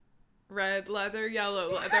Red leather,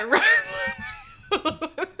 yellow leather, red leather.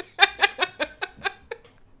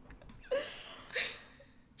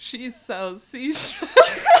 She sells seashells.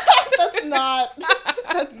 That's not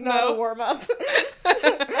a warm-up.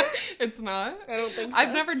 It's not? I don't think so.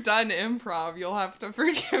 I've never done improv. You'll have to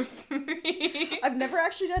forgive me. I've never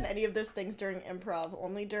actually done any of those things during improv,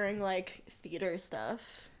 only during, like, theater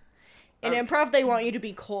stuff. In improv, they want you to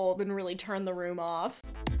be cold and really turn the room off.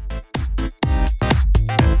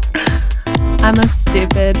 I'm a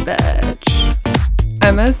stupid bitch.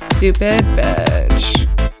 I'm a stupid bitch.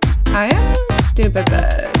 I am a stupid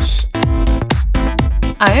bitch.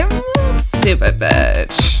 I am a stupid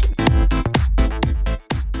bitch.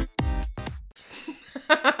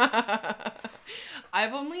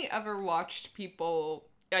 I've only ever watched people,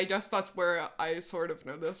 I guess that's where I sort of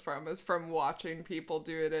know this from, is from watching people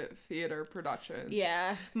do it at theater productions.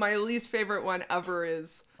 Yeah. My least favorite one ever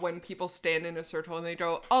is when people stand in a circle and they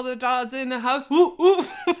go, all the dads in the house, woo, woo.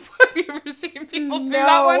 Have you ever seen people do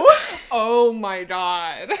that one? Oh my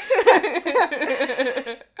god.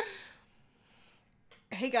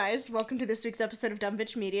 Hey guys, welcome to this week's episode of Dumb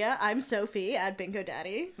Bitch Media. I'm Sophie at Bingo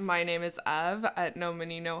Daddy. My name is Ev at No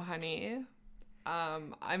Money No Honey.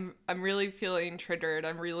 I'm really feeling triggered.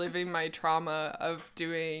 I'm reliving my trauma of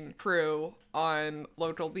doing crew on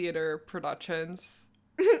local theater productions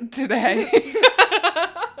today.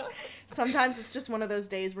 Sometimes it's just one of those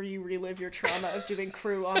days where you relive your trauma of doing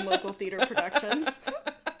crew on local theater productions.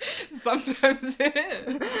 Sometimes it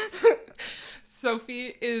is.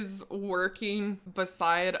 Sophie is working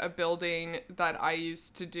beside a building that I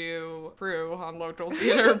used to do crew on local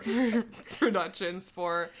theater productions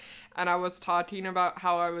for, and I was talking about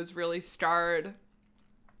how I was really scarred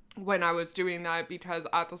when I was doing that because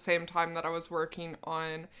at the same time that I was working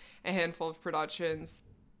on a handful of productions,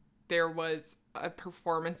 there was a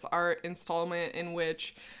performance art installment in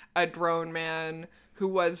which a drone man who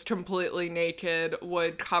was completely naked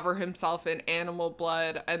would cover himself in animal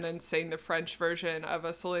blood and then sing the French version of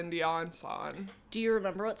a Celine Dion song. Do you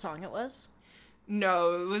remember what song it was?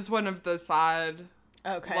 No, it was one of the sad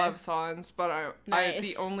love songs, but Nice.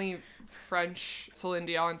 the only French Celine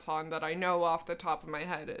Dion song that I know off the top of my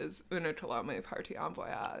head is Une Colombe Partie en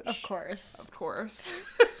Voyage. Of course. Of course.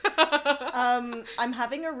 I'm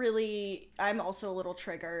also a little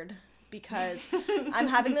triggered because I'm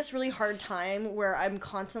having this really hard time where I'm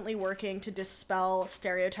constantly working to dispel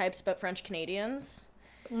stereotypes about French Canadians,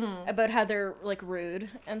 about how they're, like, rude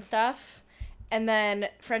and stuff. And then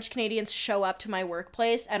French Canadians show up to my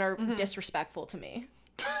workplace and are disrespectful to me.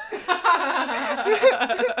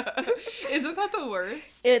 Isn't that the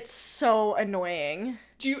worst? It's so annoying.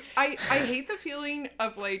 I hate the feeling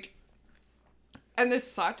of, like, and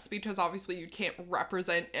this sucks because obviously you can't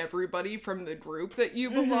represent everybody from the group that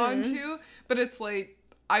you belong to, but it's like,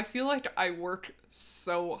 I feel like I work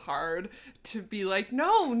so hard to be like,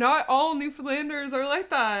 no, not all Newfoundlanders are like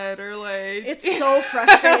that, or like... It's so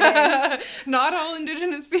frustrating. Not all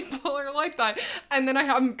Indigenous people are like that. And then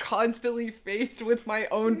I'm constantly faced with my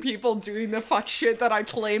own people doing the fuck shit that I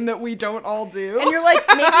claim that we don't all do. And you're like,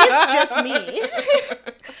 maybe it's just me.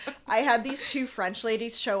 I had these two French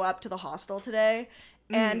ladies show up to the hostel today,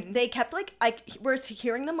 and they kept, like, we're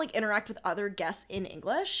hearing them, like, interact with other guests in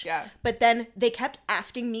English. Yeah. But then they kept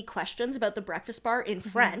asking me questions about the breakfast bar in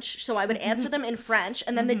French, so I would answer them in French,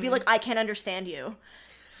 and then they'd be like, I can't understand you.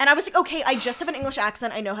 And I was like, okay, I just have an English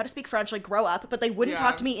accent, I know how to speak French, like, grow up, but they wouldn't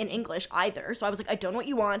talk to me in English either, so I was like, I don't know what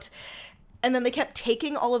you want. And then they kept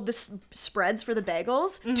taking all of the spreads for the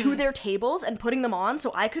bagels to their tables and putting them on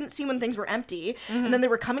so I couldn't see when things were empty. And then they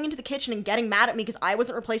were coming into the kitchen and getting mad at me because I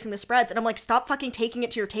wasn't replacing the spreads. And I'm like, stop fucking taking it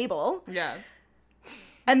to your table. Yeah.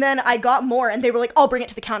 And then I got more and they were like, I'll bring it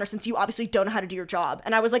to the counter since you obviously don't know how to do your job.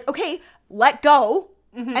 And I was like, okay, let go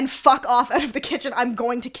and fuck off out of the kitchen. I'm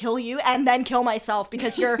going to kill you and then kill myself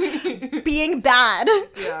because you're being bad.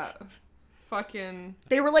 Yeah. Fucking...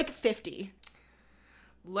 They were like 50.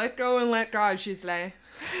 Let go and let God, Gisele.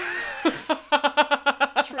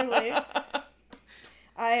 Truly.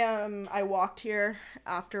 I walked here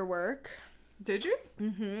after work. Did you?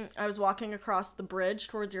 I was walking across the bridge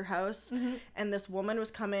towards your house, and this woman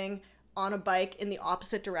was coming on a bike in the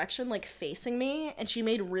opposite direction, like facing me, and she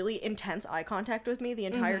made really intense eye contact with me the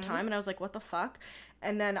entire time, and I was like, what the fuck?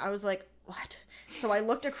 And then I was like, what? So I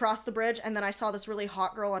looked across the bridge, and then I saw this really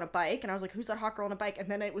hot girl on a bike, and I was like, who's that hot girl on a bike? And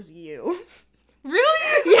then it was you.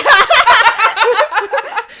 Really? Yeah.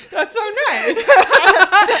 That's so nice.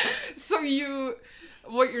 So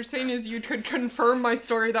what you're saying is you could confirm my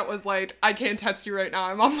story that was like, I can't text you right now,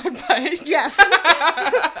 I'm on my bike. Yes.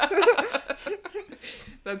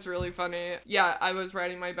 That's really funny. Yeah, I was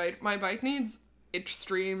riding my bike. My bike needs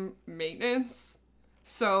extreme maintenance.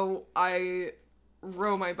 So I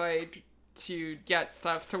row my bike to get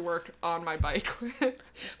stuff to work on my bike with.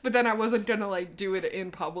 But then I wasn't gonna, like, do it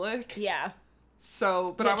in public. Yeah.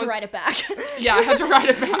 So, but You I had was... to ride it back. Yeah, I had to ride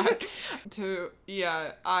it back.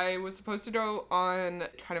 I was supposed to go on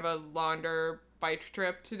kind of a longer bike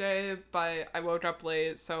trip today, but I woke up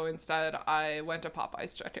late, so instead I went to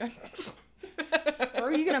Popeye's Chicken. Where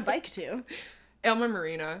are you gonna bike to? Elma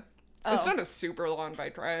Marina. Oh. It's not a super long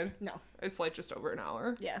bike ride. No. It's like just over an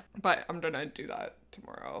hour. Yeah. But I'm gonna do that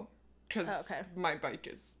tomorrow. Because okay. my bike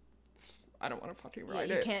is... I don't want to fucking ride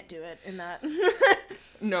You it. can't do it in that.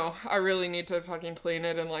 No, I really need to fucking clean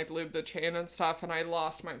it and, like, lube the chain and stuff, and I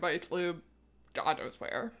lost my bike lube God knows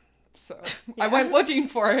where. So I went looking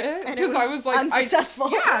for it because I was like unsuccessful.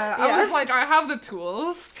 I was like, I have the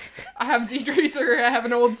tools. I have degreaser. I have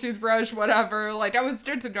an old toothbrush. Whatever. Like I was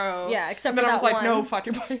good to go. Yeah, except for that I was like, one. no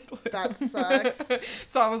fucking bike lube. That sucks.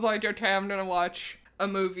 So I was like, okay, I'm gonna watch a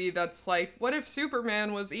movie that's like, what if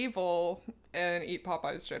Superman was evil, and eat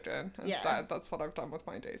Popeye's chicken instead. Yeah. That's what I've done with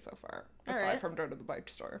my day so far. All aside right. from going to the bike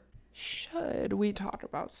store. Should we talk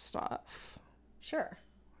about stuff? Sure.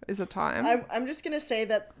 Is it time? I'm just gonna say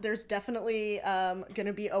that there's definitely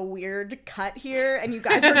gonna be a weird cut here, and you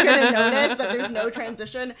guys are gonna notice that there's no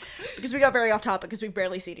transition because we got very off topic because we've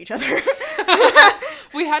barely seen each other.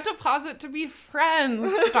 We had to pause it to be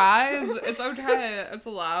friends, guys. It's okay. It's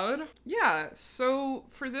allowed. Yeah, so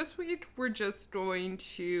for this week, we're just going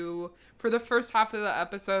to, for the first half of the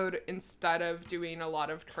episode, instead of doing a lot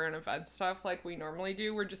of current event stuff like we normally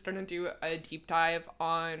do, we're just going to do a deep dive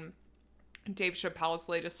on Dave Chappelle's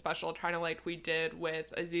latest special, kind of like we did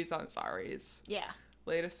with Aziz Ansari's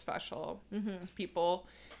latest special. Mm-hmm. People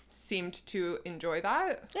seemed to enjoy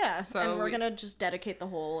that. Yeah, so and we're gonna just dedicate the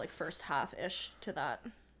whole like first half-ish to that.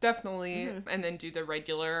 Definitely, and then do the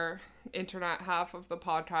regular internet half of the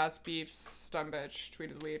podcast, beefs, stun bitch,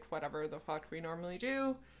 tweet of the week, whatever the fuck we normally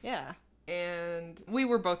do. Yeah. And we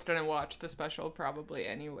were both gonna watch the special probably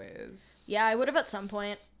anyways. Yeah, I would have at some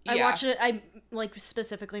point. I Yeah. watched it. I like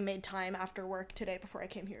specifically made time after work today before I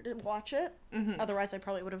came here to watch it. Mm-hmm. Otherwise, I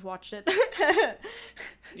probably would have watched it.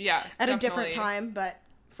 Yeah, at definitely. a different time, but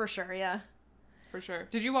for sure, yeah. For sure.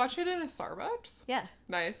 Did you watch it in a Starbucks? Yeah.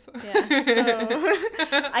 Nice. Yeah.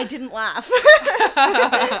 So I didn't laugh.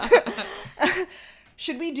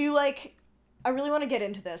 Should we do like? I really want to get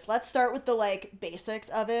into this. Let's start with the like basics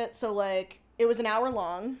of it. So like, it was an hour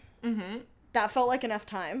long. Mm-hmm. That felt like enough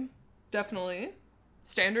time. Definitely.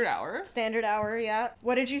 Standard hour. Standard hour, yeah.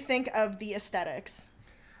 What did you think of the aesthetics?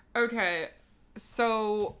 Okay,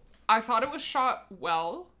 so I thought it was shot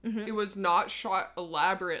well. Mm-hmm. It was not shot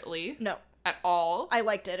elaborately. No. At all. I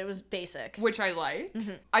liked it. It was basic. Which I liked.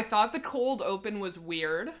 Mm-hmm. I thought the cold open was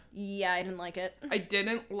weird. Yeah, I didn't like it. I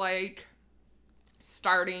didn't like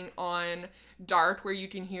starting on Dart where you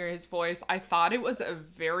can hear his voice. I thought it was a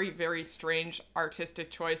very, very strange artistic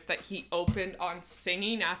choice that he opened on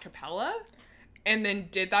singing a cappella and then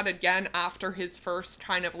did that again after his first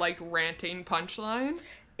kind of like ranting punchline.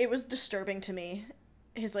 It was disturbing to me,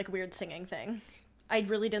 his like weird singing thing. I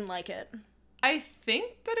really didn't like it. I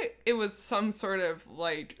think that it was some sort of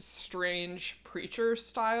like strange preacher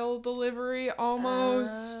style delivery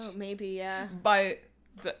almost. Maybe, yeah. But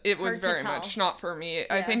it was Hard to very tell. much not for me. Yeah.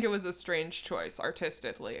 I think it was a strange choice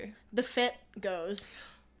artistically. The fit goes.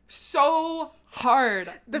 So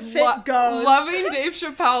hard. The fit goes. Loving Dave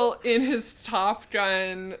Chappelle in his Top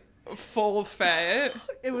Gun full fit.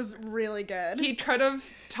 It was really good. He could have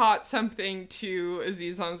taught something to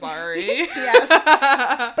Aziz Ansari. Yes.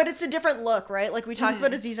 But it's a different look, right? Like we talked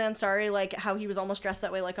about Aziz Ansari, like how he was almost dressed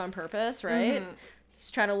that way like on purpose, right?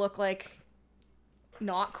 He's trying to look like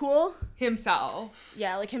not cool. Himself.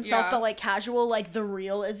 Yeah, like himself, Yeah. but like casual, like the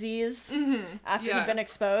real Aziz after he'd been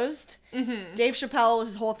exposed. Dave Chappelle,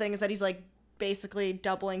 his whole thing is that he's like basically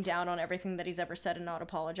doubling down on everything that he's ever said and not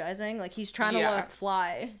apologizing. Like he's trying to look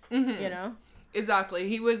fly, you know? Exactly.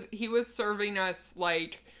 He was serving us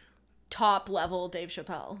like Top level Dave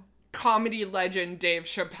Chappelle. comedy legend Dave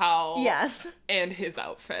Chappelle. Yes. And his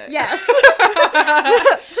outfit. Yes.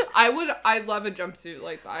 I love a jumpsuit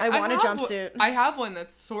like that. I want a jumpsuit. I have one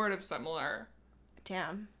that's sort of similar.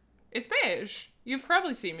 Damn. It's beige. You've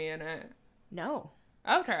probably seen me in it. No.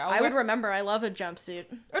 Okay, I would remember. I love a jumpsuit.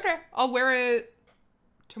 Okay, I'll wear it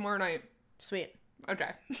tomorrow night. Sweet.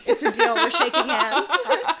 Okay. It's a deal. We're shaking hands.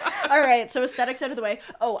 All right, so aesthetics out of the way.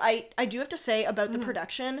 Oh, I do have to say about the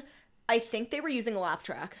production, I think they were using a laugh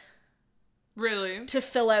track Really? to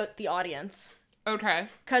fill out the audience. Okay.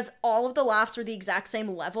 Because all of the laughs were the exact same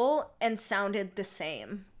level and sounded the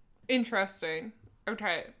same. Interesting.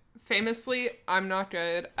 Okay. Famously, I'm not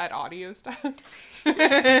good at audio stuff.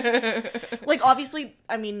 Like, obviously,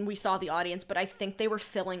 I mean, we saw the audience, but I think they were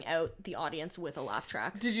filling out the audience with a laugh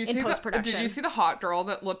track in post-production. Did you see the hot girl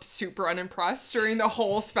that looked super unimpressed during the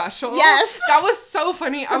whole special? Yes. That was so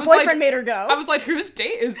funny. Her boyfriend made her go. I was like, whose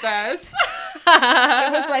date is this?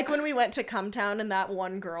 It was like when we went to Come Town and that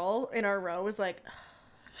one girl in our row was like...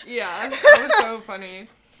 Yeah, that was so funny.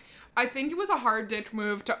 I think it was a hard dick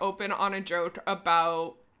move to open on a joke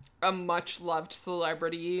about a much-loved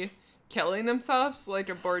celebrity killing themselves, like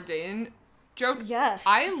a Bourdain joke. Yes.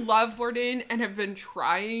 I love Bourdain and have been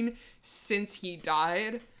trying since he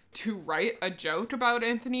died to write a joke about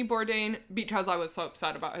Anthony Bourdain because I was so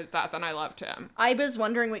upset about his death and I loved him. I was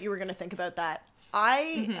wondering what you were going to think about that.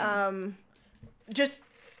 Just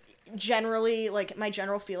generally, like, my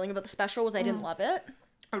general feeling about the special was I didn't love it.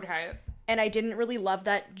 Okay. And I didn't really love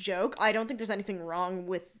that joke. I don't think there's anything wrong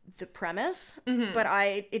with the premise, but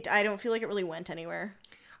I don't feel like it really went anywhere.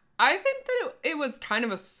 I think that it was kind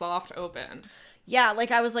of a soft open. Yeah,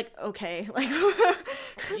 like, I was like, okay. Like,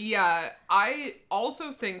 yeah, I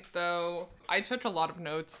also think, though, I took a lot of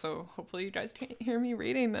notes, so hopefully you guys can't hear me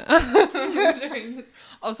reading them.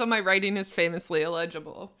 Also, my writing is famously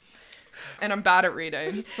illegible. And I'm bad at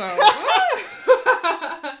reading, so...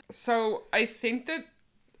 So, I think that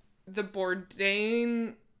the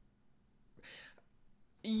Bourdain...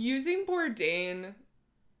 Using Bourdain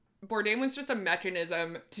was just a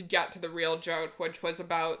mechanism to get to the real joke, which was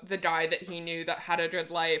about the guy that he knew that had a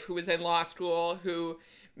good life, who was in law school, who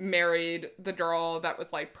married the girl that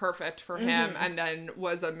was, like, perfect for him, and then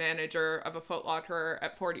was a manager of a Foot Locker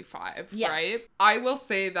at 45, yes. Right? I will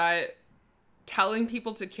say that telling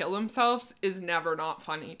people to kill themselves is never not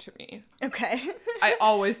funny to me. Okay. I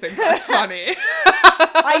always think that's funny.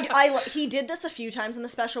 He did this a few times in the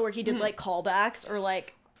special where he did, like, callbacks or,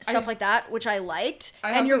 like, stuff like that, which I liked.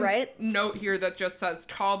 And you're right. Note here that just says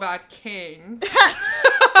callback king.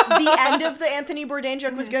 The end of the Anthony Bourdain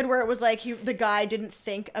joke was good, where it was like the guy didn't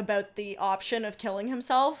think about the option of killing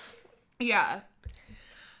himself. Yeah.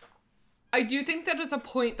 I do think that it's a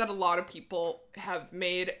point that a lot of people have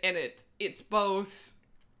made, and it's both...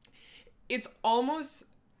 It's almost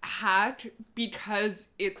hack because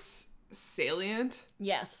it's salient.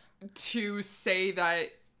 Yes. To say that,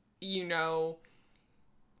 you know...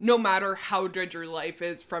 No matter how good your life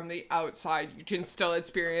is from the outside, you can still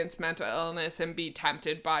experience mental illness and be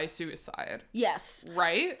tempted by suicide. Yes.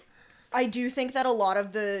 Right? I do think that a lot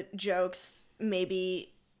of the jokes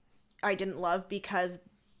maybe I didn't love because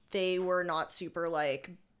they were not super, like,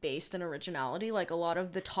 based in originality. Like, a lot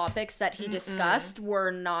of the topics that he discussed were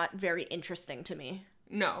not very interesting to me.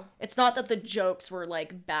 No. It's not that the jokes were,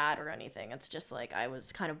 like, bad or anything. It's just, like, I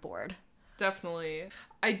was kind of bored. Definitely.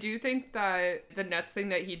 I do think that the next thing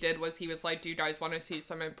that he did was he was like, do you guys want to see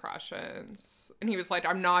some impressions? And he was like,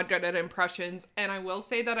 I'm not good at impressions. And I will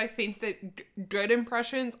say that I think that good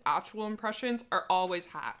impressions, actual impressions, are always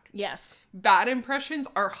hacked. Yes. Bad impressions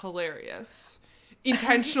are hilarious.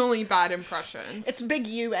 Intentionally bad impressions. It's big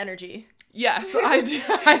you energy. Yes, I do.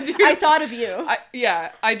 I thought of you.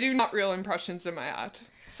 I do not real impressions in my act.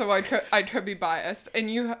 So I could be biased. And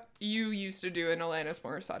you used to do an Alanis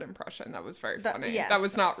Morissette impression. That was very funny. Yes. That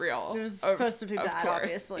was not real. It was supposed to be bad,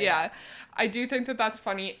 obviously. Yeah. I do think that that's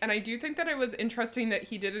funny. And I do think that it was interesting that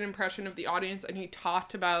he did an impression of the audience and he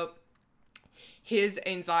talked about his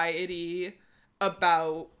anxiety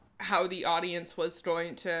about how the audience was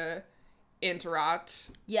going to interact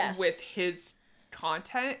with his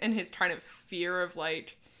content and his kind of fear of,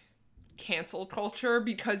 like, cancel culture,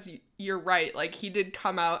 because you're right, like, he did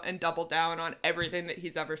come out and double down on everything that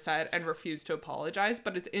he's ever said and refused to apologize,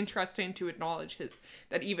 but it's interesting to acknowledge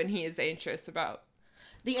that even he is anxious about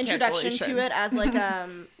the introduction to it as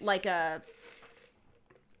like a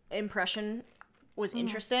impression was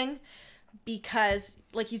interesting, because,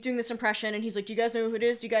 like, he's doing this impression and he's like, do you guys know who it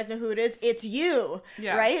is? Do you guys know who it is? It's you.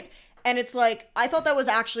 Yeah. Right? And it's like, I thought that was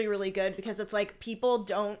actually really good, because it's like people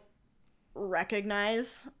don't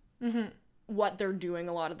recognize what they're doing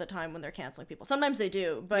a lot of the time when they're canceling people. Sometimes they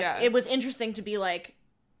do, but it was interesting to be like,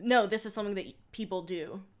 no, this is something that people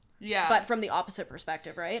do. Yeah. But from the opposite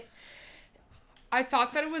perspective, right? I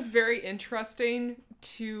thought that it was very interesting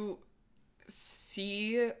to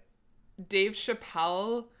see Dave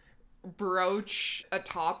Chappelle broach a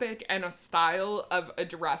topic and a style of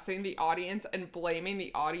addressing the audience and blaming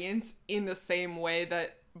the audience in the same way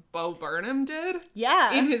that Bo Burnham did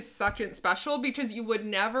in his second special, because you would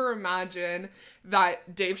never imagine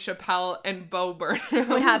that Dave Chappelle and Bo Burnham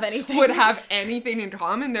would have anything in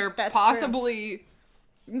common. They're possibly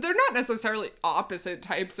they're not necessarily opposite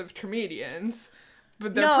types of comedians,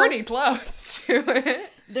 but they're pretty close to it.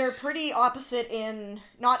 They're pretty opposite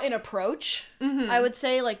not in approach, I would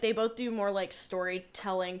say. Like, they both do more, like,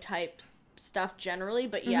 storytelling type stuff generally,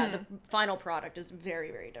 but yeah, the final product is very,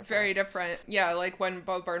 very different. Very different. Yeah, like when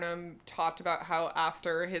Bo Burnham talked about how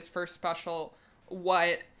after his first special,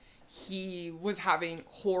 he was having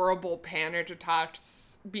horrible panic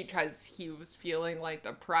attacks because he was feeling like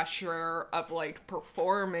the pressure of like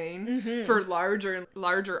performing for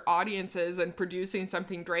larger audiences and producing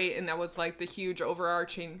something great, and that was like the huge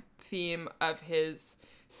overarching theme of his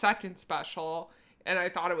second special. And I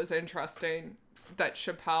thought it was interesting that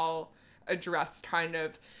Chappelle addressed kind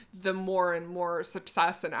of the more and more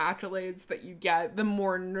success and accolades that you get, the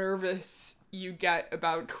more nervous you get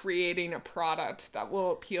about creating a product that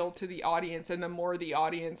will appeal to the audience, and the more the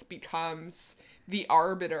audience becomes the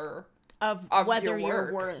arbiter of whether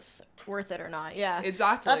you're worth it or not. Yeah,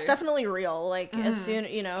 exactly. That's definitely real. Like, as soon,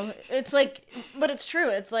 it's like, but it's true.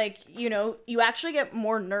 It's like, you actually get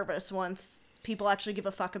more nervous once people actually give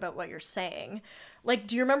a fuck about what you're saying. Like,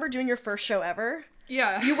 do you remember doing your first show ever?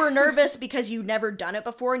 Yeah. You were nervous because you'd never done it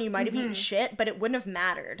before, and you might have eaten shit, but it wouldn't have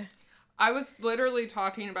mattered. I was literally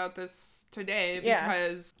talking about this today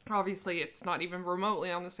because obviously it's not even remotely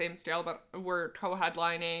on the same scale, but we're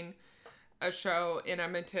co-headlining a show in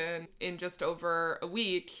Edmonton in just over a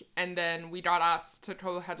week, and then we got asked to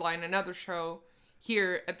co-headline another show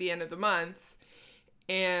here at the end of the month,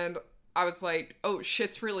 and I was like, oh,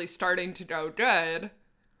 shit's really starting to go good,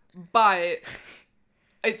 but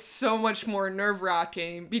it's so much more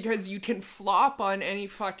nerve-wracking because you can flop on any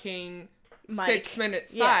fucking mic. 6-minute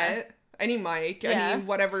set, any mic, any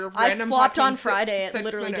whatever random I flopped fucking on Friday, it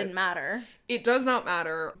literally 6 minutes. didn't matter. It does not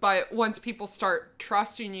matter, but once people start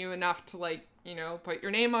trusting you enough to, like, put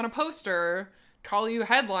your name on a poster, call you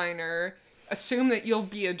headliner, assume that you'll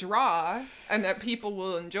be a draw, and that people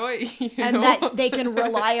will enjoy you. And that they can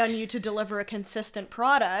rely on you to deliver a consistent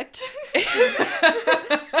product.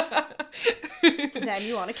 Then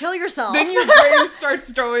you want to kill yourself. Then your brain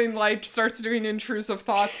starts doing intrusive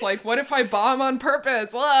thoughts like, what if I bomb on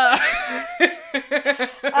purpose?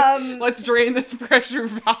 Let's drain this pressure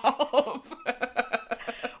valve.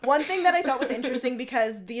 One thing that I thought was interesting,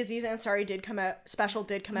 because the Aziz Ansari special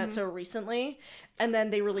did come out so recently, and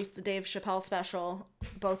then they released the Dave Chappelle special,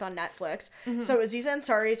 both on Netflix. So Aziz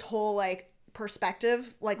Ansari's whole, like,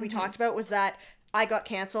 perspective, like we talked about, was that I got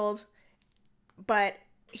canceled, but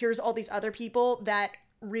here's all these other people that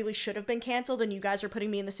really should have been canceled, and you guys are putting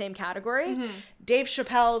me in the same category. Dave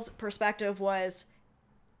Chappelle's perspective was,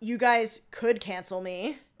 you guys could cancel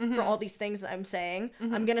me for all these things that I'm saying.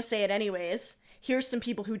 I'm gonna say it anyways. Here's some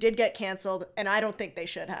people who did get canceled, and I don't think they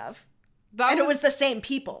should have. It was the same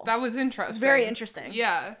people. That was interesting. It's very interesting.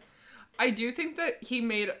 Yeah. I do think that he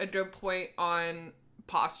made a good point on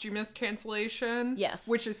posthumous cancellation. Yes.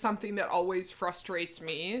 Which is something that always frustrates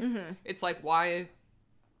me. It's like, why?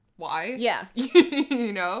 Yeah.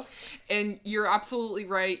 And you're absolutely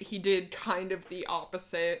right. He did kind of the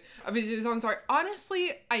opposite of Aziz Ansari.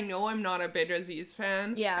 Honestly, I know I'm not a big Aziz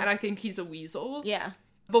fan. Yeah. And I think he's a weasel. Yeah.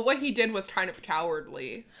 But what he did was kind of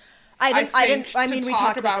cowardly. I mean, we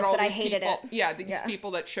talked about this, but I hated it. Yeah, these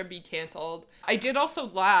people that should be canceled. I did also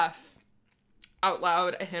laugh out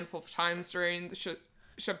loud a handful of times during the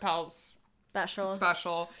Chappelle's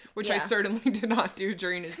special, which I certainly did not do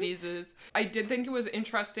during Aziz's. I did think it was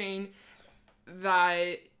interesting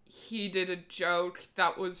that he did a joke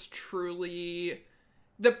that was truly,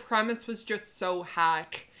 the premise was just so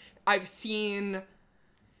hack. I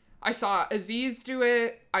saw Aziz do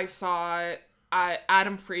it, I saw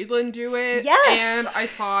Adam Friedland do it, yes! And I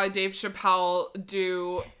saw Dave Chappelle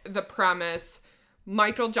do the premise.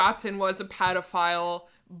 Michael Jackson was a pedophile,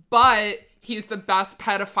 but he's the best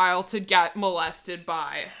pedophile to get molested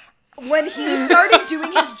by. When he started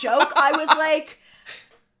doing his joke, I was like,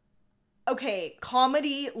 okay,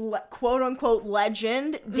 comedy, quote-unquote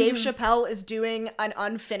legend, Dave Chappelle is doing an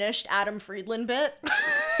unfinished Adam Friedland bit.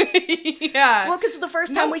 Yeah. Well, because the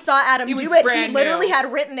first time we saw Adam do it, he literally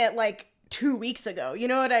had written it, like, 2 weeks ago. You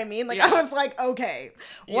know what I mean? Like, I was like, okay,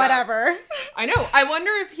 whatever. I know. I wonder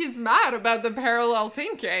if he's mad about the parallel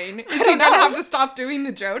thinking. Is he gonna have to stop doing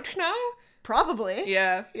the joke now? Probably.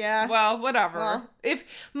 Yeah. Yeah. Well, whatever. Well.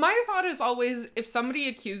 My thought is always, if somebody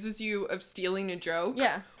accuses you of stealing a joke,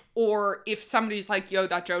 or if somebody's like, yo,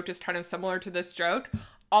 that joke is kind of similar to this joke,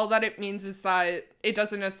 all that it means is that it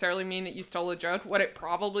doesn't necessarily mean that you stole a joke. What it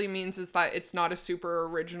probably means is that it's not a super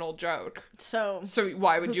original joke. So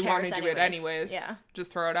why would you want to do it anyways? anyways? Yeah.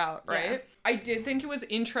 Just throw it out, right? Yeah. I did think it was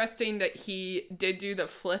interesting that he did do the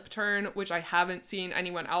flip turn, which I haven't seen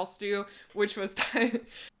anyone else do, which was that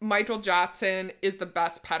Michael Jackson is the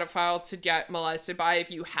best pedophile to get molested by if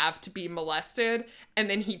you have to be molested. And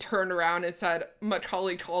then he turned around and said,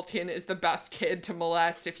 Macaulay Culkin is the best kid to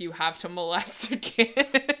molest if you have to molest a kid.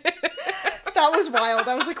 That was wild.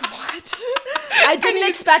 I was like, what? I didn't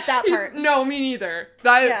expect that part. No, me neither.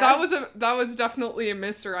 That was definitely a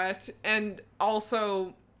misdirect. And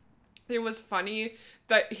also, it was funny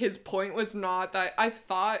that his point was not that I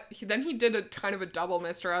thought then he did a kind of a double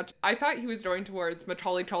misdirect. I thought he was going towards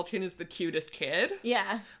Macaulay Culkin is the cutest kid.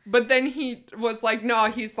 Yeah. But then he was like,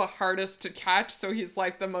 no, he's the hardest to catch, so he's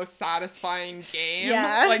like the most satisfying game.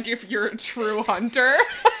 Yeah. Like if you're a true hunter.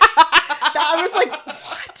 I was like,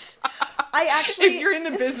 what? I actually... If you're in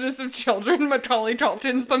the business of children, Macaulay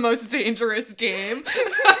Culkin's the most dangerous game.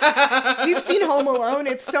 You've seen Home Alone.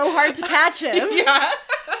 It's so hard to catch him. Yeah.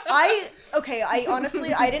 I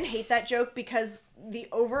honestly, I didn't hate that joke because the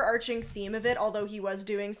overarching theme of it, although he was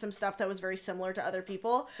doing some stuff that was very similar to other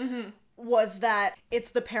people, was that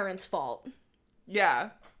it's the parents' fault.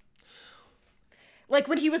 Yeah. Like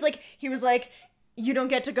when he was like, you don't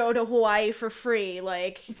get to go to Hawaii for free.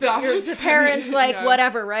 Like, That your was parents, funny, like, yeah.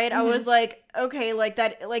 whatever, right? I was like, okay, like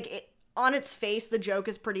that, like, on its face, the joke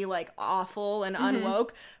is pretty, like, awful and unwoke.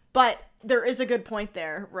 But there is a good point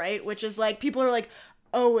there, right? Which is, like, people are like,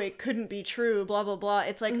 oh, it couldn't be true, blah, blah, blah.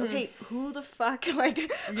 It's like, okay, who the fuck,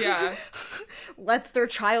 like, Yeah. lets their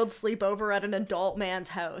child sleep over at an adult man's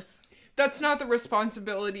house? That's not the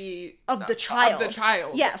responsibility Of the child. Of the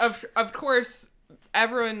child. Yes. Of course,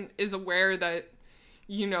 everyone is aware that,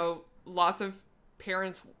 you know, lots of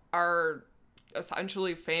parents are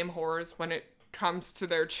essentially fame whores when it comes to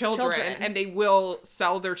their children. And they will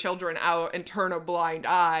sell their children out and turn a blind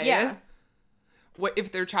eye. Yeah. What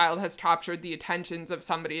if their child has captured the attentions of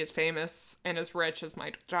somebody as famous and as rich as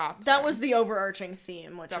Michael Jackson? That was the overarching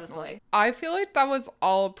theme, which was Definitely. like... I feel like that was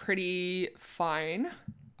all pretty fine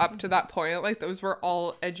up to that point. Like, those were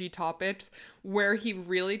all edgy topics. Where he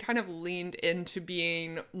really kind of leaned into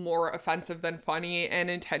being more offensive than funny and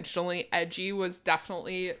intentionally edgy was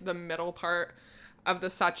definitely the middle part of the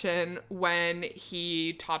section when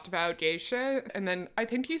he talked about gay shit. And then I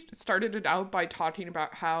think he started it out by talking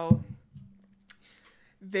about how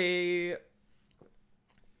they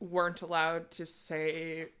weren't allowed to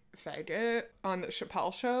say faggot on the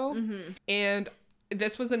Chappelle show. And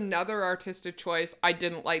this was another artistic choice. I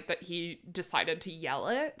didn't like that he decided to yell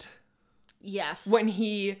it. Yes. When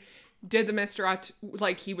he did the misdirect,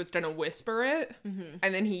 like he was gonna whisper it,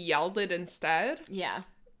 and then he yelled it instead. Yeah.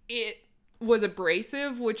 It was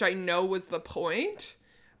abrasive, which I know was the point,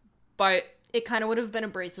 but... It kind of would have been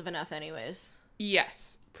abrasive enough anyways.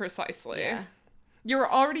 Yes, precisely. Yeah.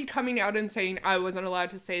 You're already coming out and saying, I wasn't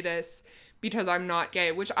allowed to say this because I'm not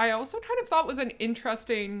gay, which I also kind of thought was an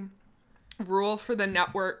interesting rule for the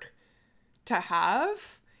network to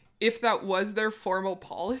have, if that was their formal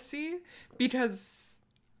policy, because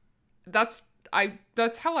that's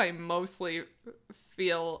how I mostly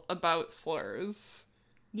feel about slurs.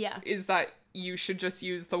 Yeah. Is that you should just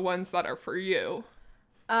use the ones that are for you.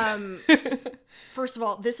 First of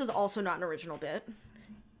all, this is also not an original bit.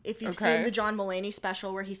 If you've seen the John Mulaney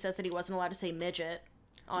special where he says that he wasn't allowed to say midget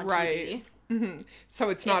on TV. So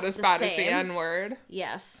it's not as bad as the same. N-word.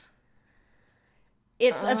 Yes.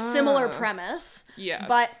 It's of similar premise. Yes.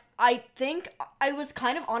 But I think I was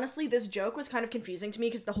kind of, honestly, this joke was kind of confusing to me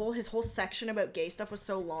because his whole section about gay stuff was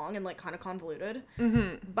so long and like kind of convoluted.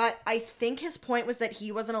 But I think his point was that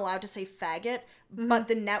he wasn't allowed to say faggot, but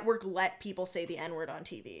the network let people say the N-word on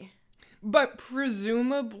TV. But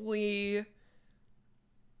presumably...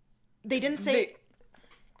 They didn't say...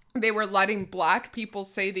 They were letting black people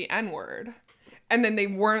say the N-word. And then they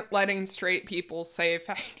weren't letting straight people say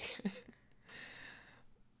faggot.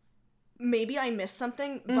 Maybe I missed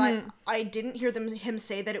something, but I didn't hear him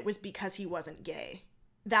say that it was because he wasn't gay.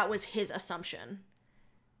 That was his assumption.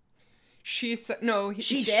 She said... No,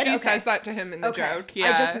 she did? She Okay. says that to him in the joke.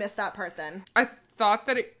 Yeah. I just missed that part then. I thought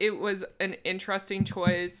that it was an interesting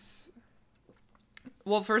choice.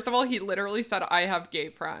 Well, first of all, he literally said, I have gay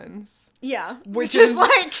friends. Yeah. Which is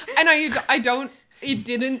like... And I don't... It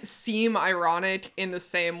didn't seem ironic in the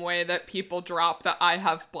same way that people drop that I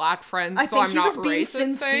have black friends, I so think I'm he not was being racist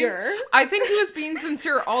sincere. thing. I think he was being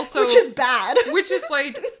sincere also. Which is bad. Which is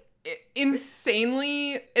like...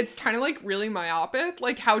 insanely, it's kind of like really myopic.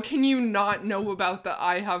 Like, how can you not know about the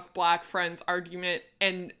I have black friends argument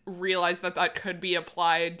and realize that that could be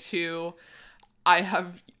applied to I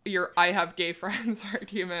have gay friends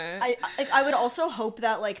argument? I would also hope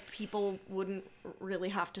that, like, people wouldn't really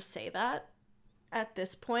have to say that at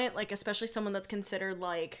this point, like, especially someone that's considered,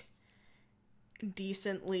 like,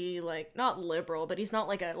 decently, like, not liberal, but he's not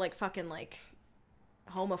like a, like, fucking, like,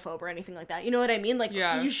 homophobe or anything like that. You know what I mean? Like,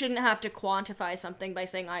 yeah. You shouldn't have to quantify something by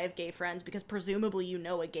saying I have gay friends, because presumably you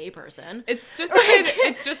know a gay person. It's just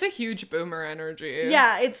it's just a huge boomer energy.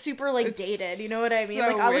 Yeah, it's super, like, it's dated. You know what I mean? So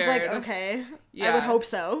like, I was weird. like, okay, Yeah. I would hope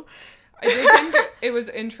so. I did think it was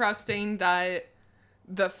interesting that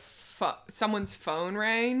someone's phone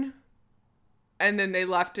rang and then they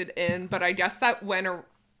left it in, but I guess that went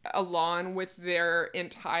along with their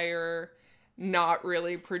entire not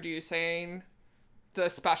really producing the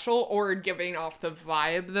special, or giving off the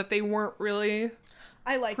vibe that they weren't really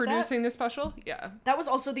I like producing the special. Yeah. That was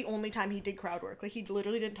also the only time he did crowd work. Like, he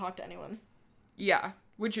literally didn't talk to anyone. Yeah,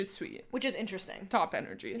 which is sweet. Which is interesting. Top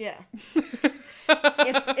energy. Yeah.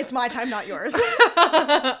 It's my time, not yours.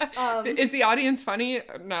 Is the audience funny?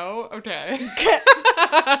 No? Okay.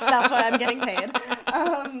 That's why I'm getting paid.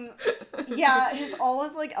 Yeah, all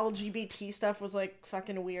his, like, LGBT stuff was, like,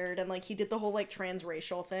 fucking weird. And, like, he did the whole, like,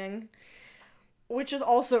 transracial thing, which is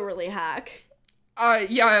also really hack.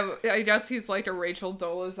 Yeah, I guess he's like a Rachel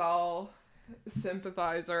Dolezal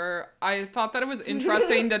sympathizer. I thought that it was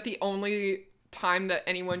interesting that the only time that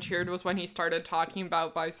anyone cheered was when he started talking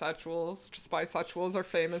about bisexuals. Just bisexuals are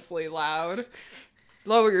famously loud.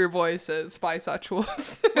 Lower your voices,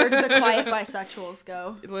 bisexuals. Where did the quiet bisexuals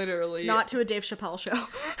go? Literally. Not to a Dave Chappelle show.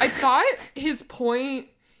 I thought his point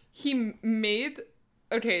he made...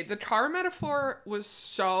 Okay, the car metaphor was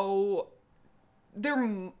so...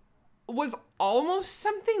 There was almost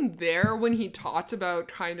something there when he talked about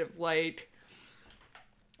kind of like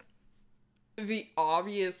the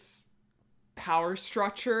obvious power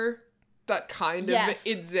structure that kind of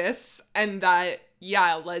exists, and that,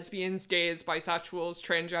 yeah, lesbians, gays, bisexuals,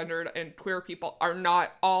 transgendered, and queer people are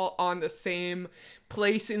not all on the same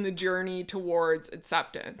place in the journey towards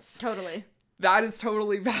acceptance. Totally. That is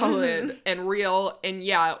totally valid and real. And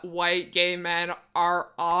yeah, white gay men are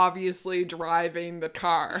obviously driving the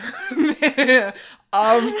car.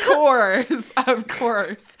 Of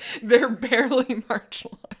course. They're barely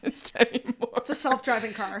marginalized anymore. It's a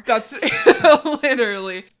self-driving car. That's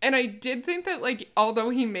literally. And I did think that, like,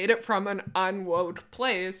 although he made it from an unwoke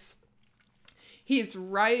place, he's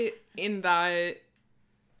right in that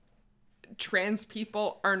trans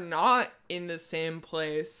people are not in the same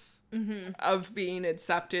place of being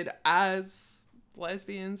accepted as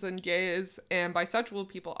lesbians and gays, and bisexual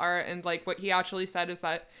people are. And, like, what he actually said is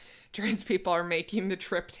that trans people are making the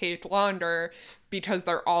trip take longer because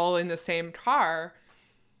they're all in the same car.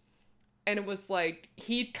 And it was like,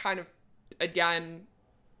 he kind of, again,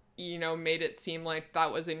 you know, made it seem like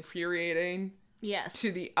that was infuriating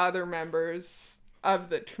to the other members of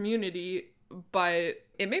the community, but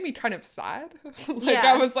it made me kind of sad.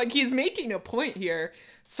 I was like, he's making a point here,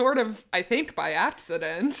 sort of, I think, by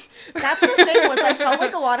accident. That's the thing, was I felt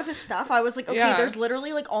like a lot of his stuff, I was like, okay, there's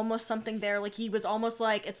literally, like, almost something there. Like, he was almost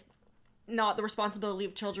like, it's not the responsibility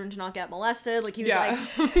of children to not get molested. Like, he was like,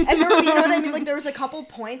 and there were, you know what I mean? Like, there was a couple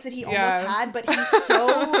points that he almost had, but he's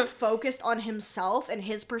so focused on himself and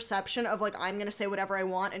his perception of, like, I'm gonna say whatever I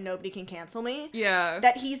want and nobody can cancel me. Yeah.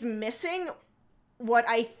 That he's missing what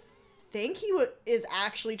I think he is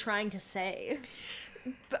actually trying to say.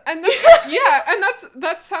 And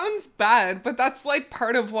that sounds bad, but that's, like,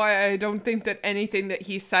 part of why I don't think that anything that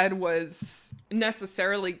he said was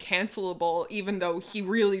necessarily cancelable, even though he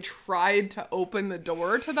really tried to open the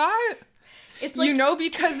door to that. It's like, you know,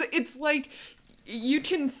 because it's like you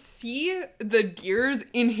can see the gears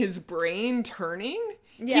in his brain turning.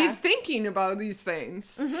 He's thinking about these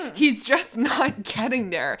things. He's just not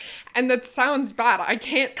getting there. And that sounds bad. I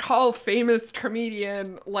can't call famous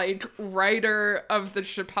comedian, like, writer of the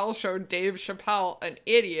Chappelle Show, Dave Chappelle, an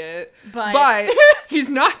idiot. But he's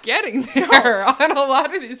not getting there on a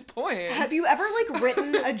lot of these points. Have you ever, like,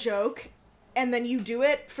 written a joke and then you do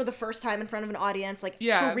it for the first time in front of an audience, like,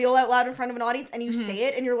 for real out loud in front of an audience, and you say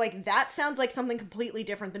it and you're like, that sounds like something completely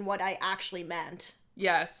different than what I actually meant?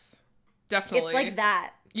 Yes. Definitely. It's like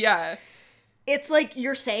that. Yeah. It's like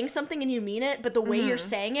you're saying something and you mean it, but the way you're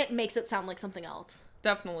saying it makes it sound like something else.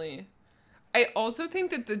 Definitely. I also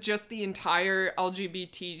think that the entire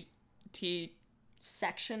LGBT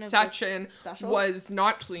section special was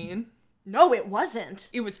not clean. No, it wasn't.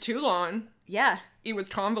 It was too long. Yeah. It was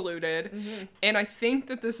convoluted. And I think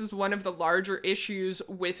that this is one of the larger issues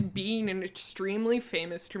with being an extremely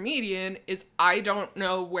famous comedian is I don't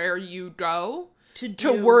know where you go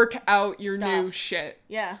to work out your new shit.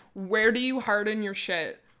 Yeah. Where do you harden your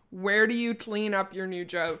shit? Where do you clean up your new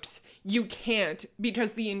jokes? You can't,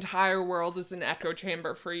 because the entire world is an echo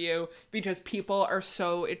chamber for you, because people are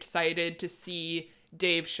so excited to see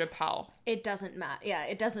Dave Chappelle. It doesn't matter. Yeah,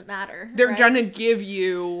 it doesn't matter. They're gonna give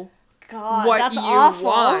you what that's you awful.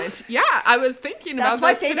 Want. Yeah, I was thinking about that today.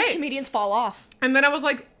 That's why famous comedians fall off. And then I was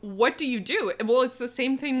like, what do you do? Well, it's the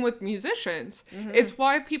same thing with musicians. It's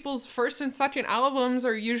why people's first and second albums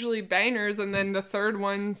are usually bangers and then the third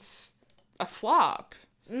one's a flop.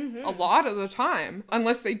 A lot of the time.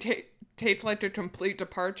 Unless they take like a complete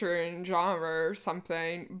departure in genre or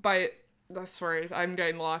something. But, sorry, I'm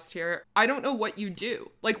getting lost here. I don't know what you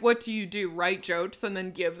do. Like, what do you do? Write jokes and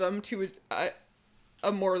then give them to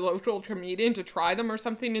a more local comedian to try them or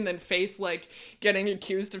something and then face like getting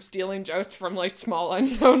accused of stealing jokes from like small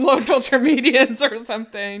unknown local comedians or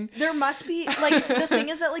something. There must be like the thing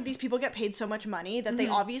is that like these people get paid so much money that they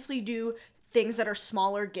obviously do things that are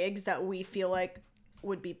smaller gigs that we feel like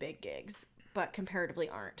would be big gigs but comparatively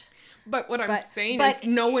aren't. But what I'm saying is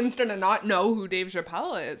no one's gonna not know who Dave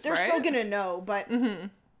Chappelle is. They're still gonna know, but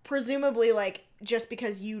presumably like just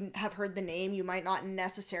because you have heard the name, you might not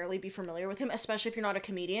necessarily be familiar with him, especially if you're not a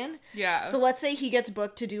comedian. Yeah. So let's say he gets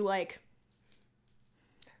booked to do like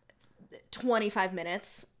 25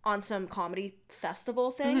 minutes on some comedy festival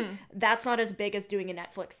thing. That's not as big as doing a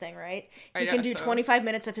Netflix thing, right? He can do 25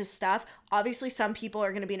 minutes of his stuff. Obviously, some people are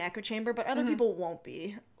going to be an echo chamber, but other people won't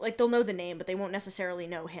be. Like, they'll know the name, but they won't necessarily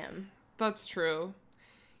know him. That's true.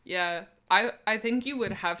 Yeah. I think you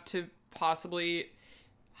would have to possibly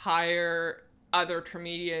hire other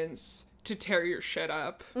comedians to tear your shit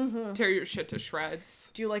up. Tear your shit to shreds.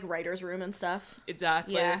 Do like writer's room and stuff.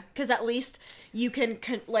 Exactly. Yeah, because at least you can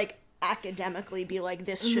like academically be like,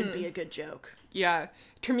 this should be a good joke. Yeah.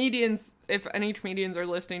 Comedians, if any comedians are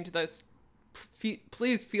listening to this,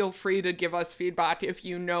 please feel free to give us feedback if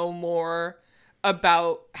you know more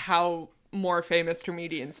about how more famous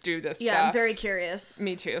comedians do this stuff. Yeah, I'm very curious.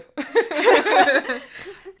 Me too.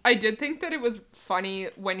 I did think that it was funny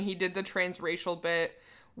when he did the transracial bit,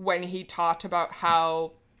 when he talked about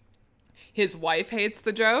how his wife hates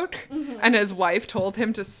the joke and his wife told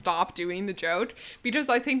him to stop doing the joke, because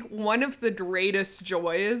I think one of the greatest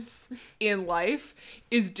joys in life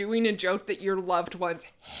is doing a joke that your loved ones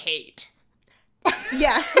hate.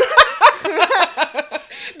 Yes.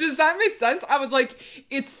 Does that make sense? I was like,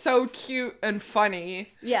 it's so cute and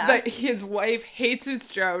funny that his wife hates his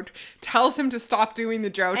joke, tells him to stop doing the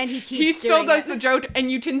joke, and he still does the joke, and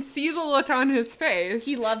you can see the look on his face.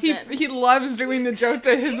 He loves it. He loves doing the joke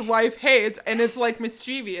that his wife hates, and it's like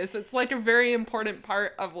mischievous. It's like a very important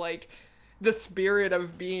part of like the spirit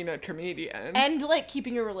of being a comedian. And like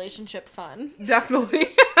keeping your relationship fun. Definitely.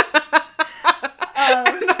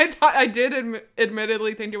 And I did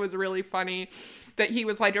admittedly think it was really funny that he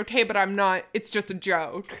was like, okay, but I'm not, it's just a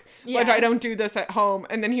joke. Yeah. Like, I don't do this at home.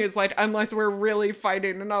 And then he was like, unless we're really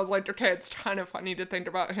fighting. And I was like, okay, it's kind of funny to think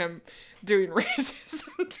about him doing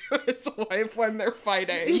racism to his wife when they're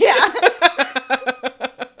fighting. Yeah.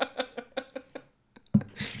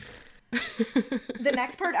 The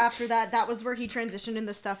next part after that was where he transitioned in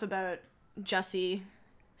the stuff about Jussie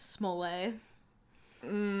Smollett.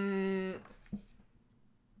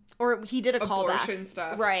 Or he did a callback. Abortion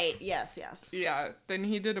stuff. Right, yes. Yeah, then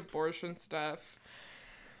he did abortion stuff.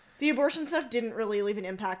 The abortion stuff didn't really leave an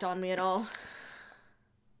impact on me at all.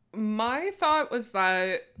 My thought was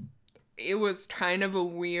that it was kind of a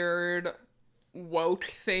weird woke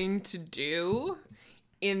thing to do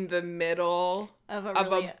in the middle of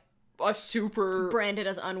a super branded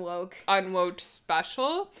as unwoke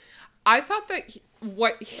special. I thought that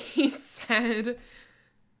what he said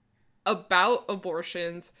about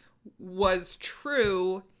abortions was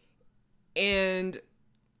true, and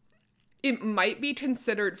it might be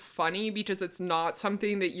considered funny because it's not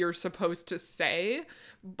something that you're supposed to say,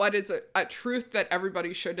 but it's a truth that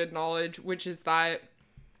everybody should acknowledge, which is that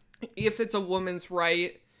if it's a woman's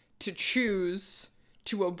right to choose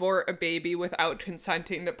to abort a baby without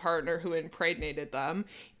consenting the partner who impregnated them,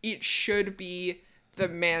 it should be the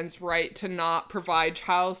man's right to not provide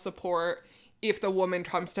child support if the woman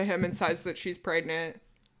comes to him and says that she's pregnant.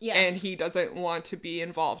 Yes. And he doesn't want to be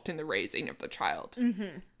involved in the raising of the child.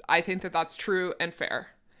 I think that that's true and fair.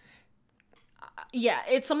 Yeah,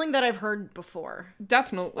 it's something that I've heard before.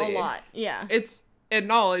 Definitely. A lot, yeah. It's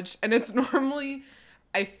acknowledged, and it's normally,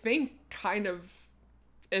 I think, kind of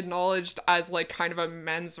acknowledged as, like, kind of a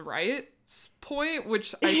men's right. feminist's point,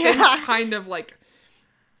 which I think kind of like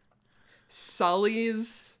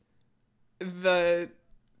sullies the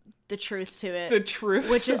truth to it. The truth,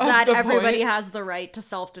 which is that everybody has the right to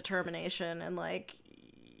self-determination and like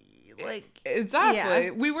exactly.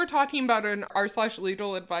 Yeah. We were talking about an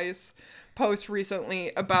r/legal advice post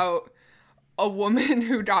recently about a woman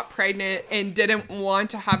who got pregnant and didn't want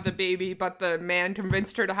to have the baby, but the man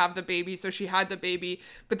convinced her to have the baby, so she had the baby,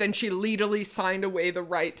 but then she legally signed away the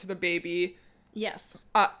right to the baby. Yes.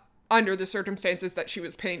 Under the circumstances that she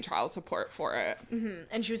was paying child support for it. Mm-hmm.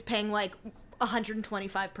 And she was paying like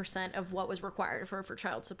 125% of what was required of her for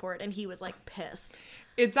child support, and he was like pissed.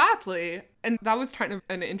 Exactly. And that was kind of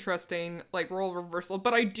an interesting like role reversal,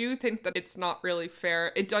 but I do think that it's not really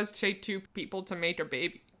fair. It does take two people to make a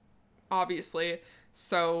baby, obviously.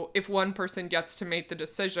 So if one person gets to make the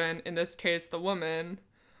decision, in this case the woman,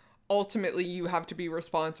 ultimately you have to be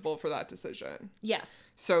responsible for that decision. Yes.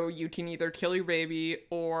 So you can either kill your baby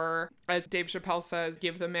or, as Dave Chappelle says,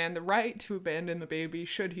 give the man the right to abandon the baby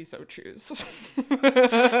should he so choose.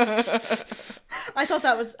 I thought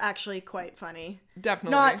that was actually quite funny.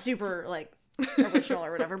 Definitely. Not super, like, original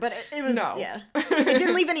or whatever, but it was, No. yeah. It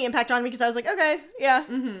didn't leave any impact on me because I was like, okay, yeah.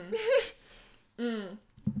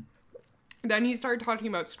 Then he started talking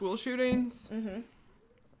about school shootings. Mm-hmm.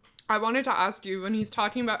 I wanted to ask you, when he's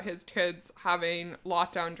talking about his kids having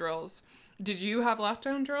lockdown drills, did you have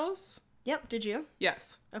lockdown drills? Yep, did you?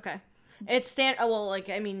 Yes. Okay. It's well, like,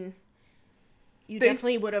 I mean, you They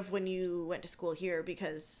definitely would have when you went to school here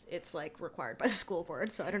because it's, like, required by the school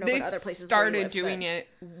board, so I don't know about other places They where you started lived, doing but... it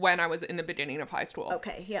when I was in the beginning of high school.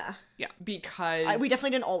 Okay, yeah. Yeah, because... We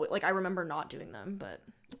definitely didn't always, like, I remember not doing them, but...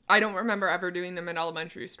 I don't remember ever doing them in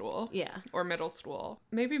elementary school. Yeah. Or middle school.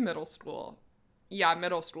 Maybe middle school. Yeah,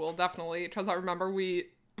 middle school, definitely. Because I remember we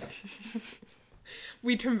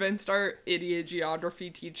convinced our idiot geography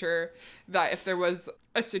teacher that if there was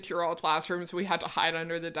a secure all classrooms, we had to hide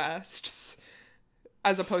under the desks.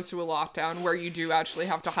 As opposed to a lockdown where you do actually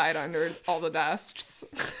have to hide under all the desks.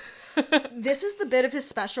 This is the bit of his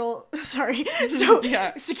special. Sorry. So,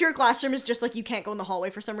 Yeah. Secure classroom is just like you can't go in the hallway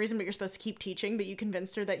for some reason, but you're supposed to keep teaching, but you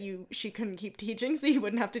convinced her that she couldn't keep teaching so you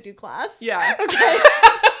wouldn't have to do class. Yeah. Okay.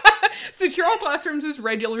 Secure all classrooms is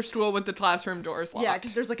regular school with the classroom doors locked. Yeah,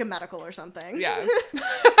 because there's like a medical or something. Yeah.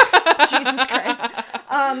 Jesus Christ.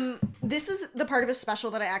 This is the part of his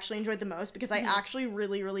special that I actually enjoyed the most because I actually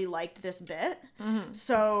really, really liked this bit. Mm-hmm.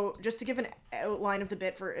 So just to give an outline of the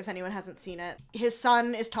bit for if anyone hasn't seen it, his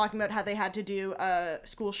son is talking about how they had to do a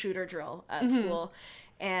school shooter drill at school,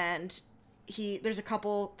 and there's a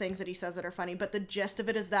couple things that he says that are funny, but the gist of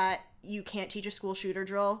it is that you can't teach a school shooter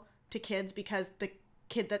drill to kids because the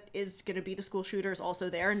kid that is going to be the school shooter is also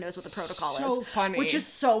there and knows what the protocol is. So funny. Which is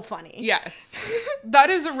so funny. Yes. That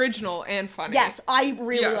is original and funny. Yes, I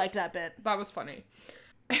really liked that bit. That was funny.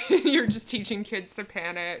 You're just teaching kids to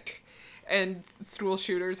panic and school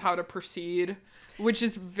shooters how to proceed, which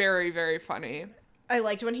is very, very funny. I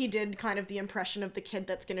liked when he did kind of the impression of the kid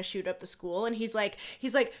that's going to shoot up the school, and he's like,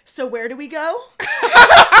 so where do we go?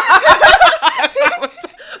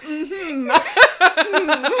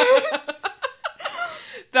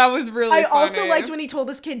 That was really funny. I also liked when he told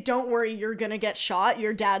this kid, don't worry, you're gonna get shot,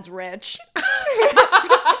 your dad's rich.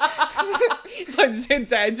 It's like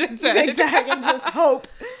zigzag, Zigzag and just hope.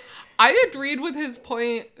 I agreed with his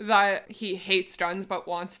point that he hates guns but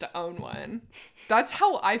wants to own one. That's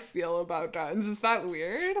how I feel about guns. Is that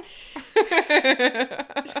weird?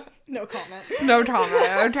 No comment. No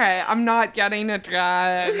comment. Okay, I'm not getting a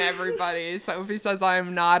gun, everybody. Sophie says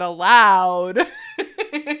I'm not allowed.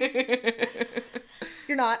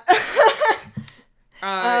 You're not.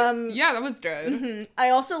 Yeah, that was good. Mm-hmm. I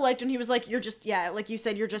also liked when he was like, like you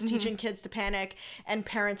said, you're just teaching kids to panic and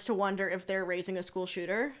parents to wonder if they're raising a school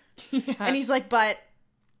shooter. Yeah. And he's like, but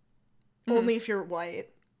only if you're white.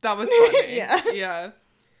 That was funny. Yeah. Yeah.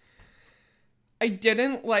 I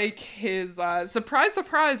didn't like his, surprise,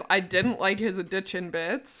 surprise, I didn't like his addiction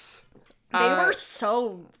bits. They were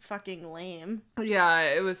so fucking lame. Yeah,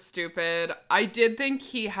 it was stupid. I did think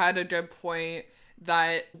he had a good point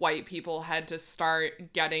that white people had to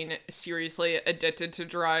start getting seriously addicted to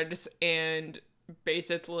drugs and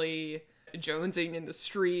basically jonesing in the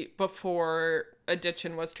street before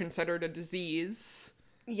addiction was considered a disease.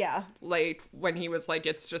 Yeah. Like, when he was like,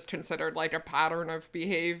 it's just considered like a pattern of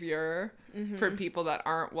behavior for people that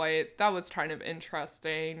aren't white. That was kind of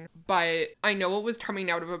interesting. But I know it was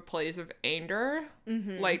coming out of a place of anger.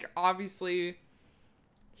 Like, obviously,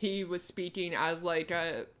 he was speaking as like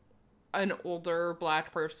an older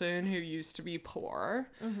Black person who used to be poor.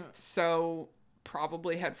 So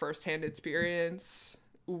probably had firsthand experience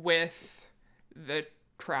with the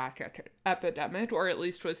crack epidemic, or at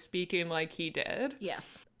least was speaking like he did.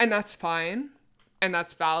 Yes. And that's fine. And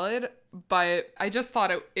that's valid. But I just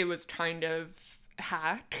thought it was kind of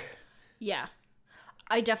hack. Yeah.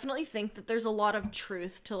 I definitely think that there's a lot of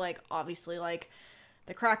truth to, like, obviously, like,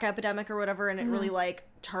 the crack epidemic or whatever, and it really, like,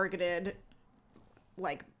 targeted,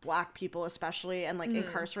 like, black people especially, and, like,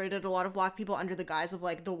 incarcerated a lot of black people under the guise of,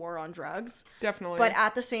 like, the war on drugs. Definitely. But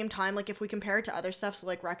at the same time, like, if we compare it to other stuff, so,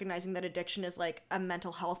 like, recognizing that addiction is, like, a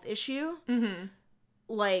mental health issue,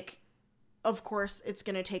 like, of course, it's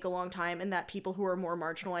going to take a long time, and that people who are more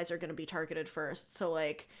marginalized are going to be targeted first. So,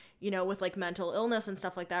 like, you know, with, like, mental illness and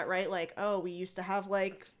stuff like that, right? Like, oh, we used to have,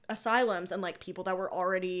 like, asylums, and, like, people that were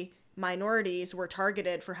already minorities were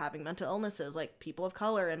targeted for having mental illnesses, like people of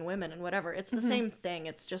color and women and whatever. It's the same thing.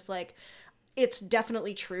 It's just, like, it's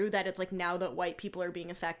definitely true that it's, like, now that white people are being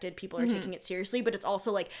affected, people are taking it seriously, but it's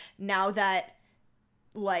also, like, now that,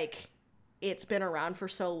 like, it's been around for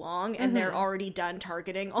so long and they're already done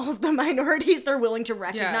targeting all of the minorities, they're willing to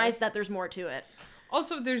recognize that there's more to it.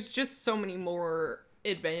 Also, there's just so many more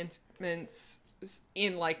advancements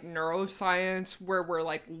in, like, neuroscience where we're,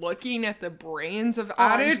 like, looking at the brains of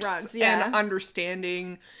addicts drugs, and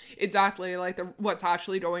understanding exactly, like, what's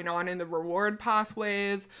actually going on in the reward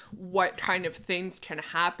pathways, what kind of things can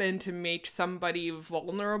happen to make somebody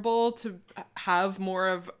vulnerable to have more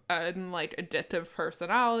of a, like, addictive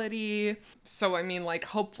personality. So, I mean, like,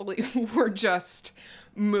 hopefully we're just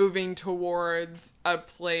moving towards a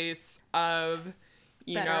place of,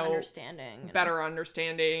 you know, better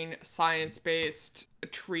understanding, science-based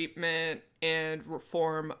treatment and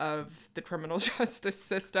reform of the criminal justice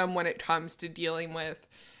system when it comes to dealing with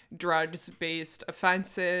drugs-based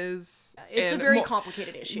offenses. It's a very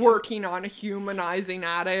complicated issue. Working on humanizing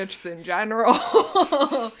addicts in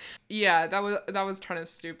general. Yeah, that was kind of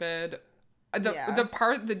stupid. The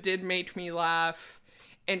part that did make me laugh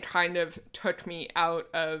and kind of took me out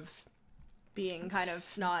of being kind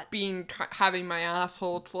of not having my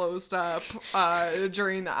asshole closed up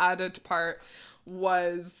during the addict part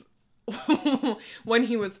was when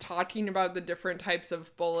he was talking about the different types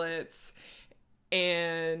of bullets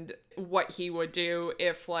and what he would do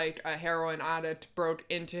if, like, a heroin addict broke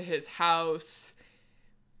into his house,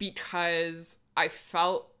 because I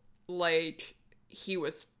felt like he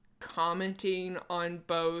was commenting on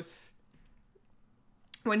both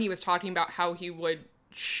when he was talking about how he would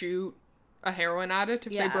shoot a heroin addict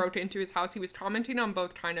if they broke into his house. He was commenting on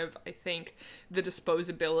both kind of, I think, the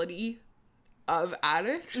disposability of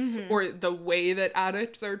addicts or the way that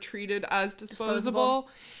addicts are treated as disposable.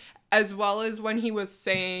 As well as when he was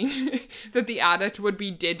saying that the addict would be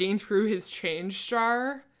digging through his change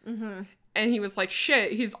jar. And he was like,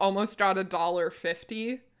 shit, he's almost got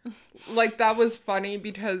 $1.50. Like, that was funny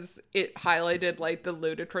because it highlighted, like, the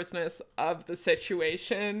ludicrousness of the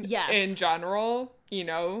situation in general, you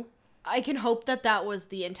know? I can hope that that was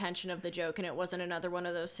the intention of the joke and it wasn't another one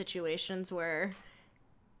of those situations where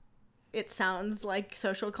it sounds like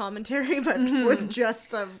social commentary but was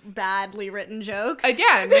just a badly written joke.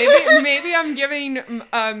 Again, maybe I'm giving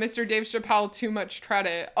Mr. Dave Chappelle too much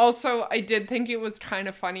credit. Also, I did think it was kind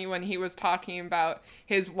of funny when he was talking about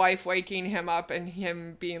his wife waking him up and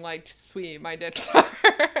him being like, sweet, my dick's hard.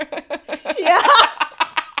 Yeah.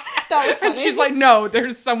 That was funny. And she's like, no,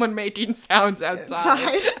 there's someone making sounds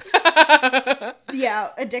outside. Yeah,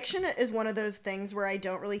 addiction is one of those things where I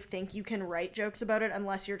don't really think you can write jokes about it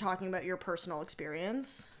unless you're talking about your personal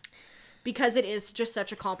experience. Because it is just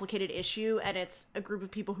such a complicated issue and it's a group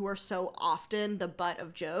of people who are so often the butt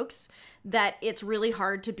of jokes that it's really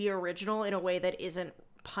hard to be original in a way that isn't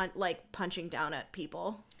punching down at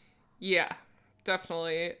people. Yeah,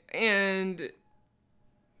 definitely. And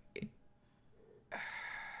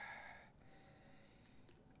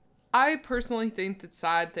I personally think that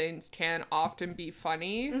sad things can often be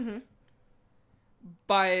funny,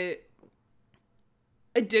 but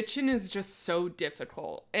addiction is just so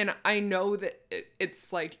difficult. And I know that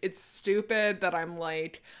it's like, it's stupid that I'm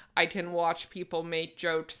like, I can watch people make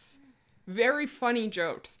jokes, very funny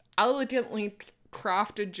jokes, elegantly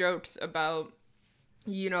crafted jokes about,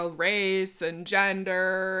 you know, race and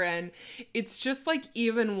gender, and it's just like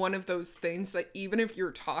even one of those things that even if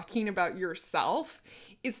you're talking about yourself,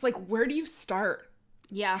 it's like, where do you start?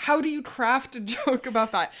 Yeah. How do you craft a joke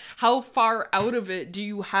about that? How far out of it do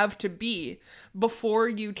you have to be before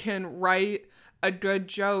you can write a good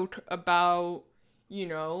joke about, you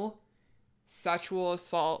know, sexual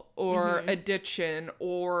assault or addiction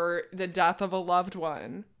or the death of a loved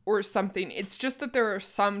one or something? It's just that there are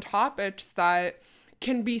some topics that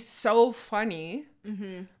can be so funny,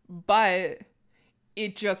 but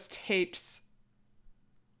it just takes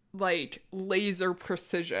like laser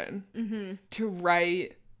precision to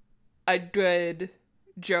write a good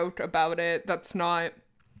joke about it that's not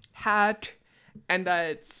hack and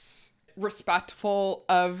that's respectful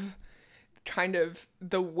of kind of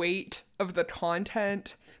the weight of the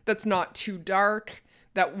content, that's not too dark,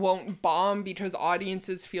 that won't bomb because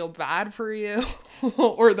audiences feel bad for you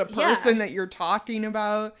or the person that you're talking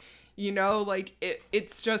about, you know, like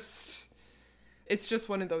it's just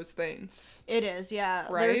one of those things. It is, yeah.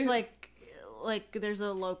 Right? There's like there's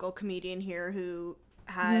a local comedian here who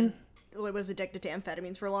had was addicted to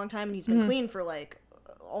amphetamines for a long time, and he's been clean for like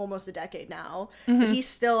almost a decade now, but he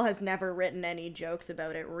still has never written any jokes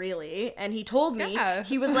about it, really. And he told me,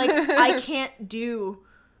 he was like, I can't do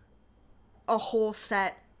a whole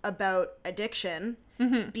set about addiction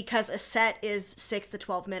because a set is 6 to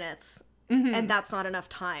 12 minutes, and that's not enough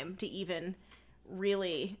time to even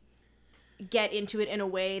really get into it in a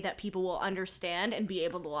way that people will understand and be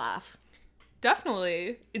able to laugh.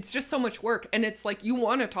 Definitely. It's just so much work, and it's like you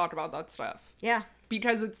want to talk about that stuff. Yeah.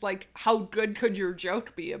 Because it's like, how good could your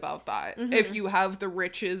joke be about that if you have the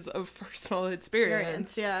riches of personal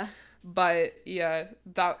experience? Yeah. But yeah,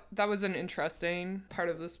 that was an interesting part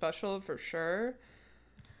of the special for sure.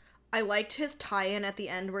 I liked his tie-in at the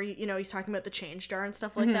end where, you know, he's talking about the change jar and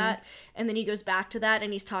stuff like that. And then he goes back to that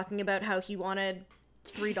and he's talking about how he wanted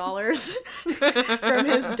 $3 from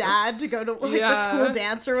his dad to go to like the school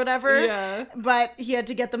dance or whatever. Yeah. But he had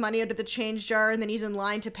to get the money out of the change jar, and then he's in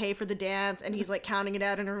line to pay for the dance, and he's like counting it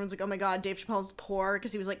out, and everyone's like, oh my god, Dave Chappelle's poor,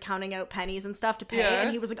 because he was like counting out pennies and stuff to pay, and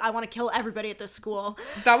he was like, I want to kill everybody at this school.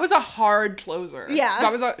 That was a hard closer. Yeah.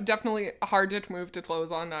 That was definitely a hard to move to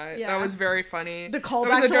close on that. Yeah. That was very funny. The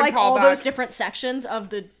callback to like all those different sections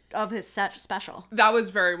of his set special. That was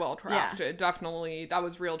very well crafted, definitely. That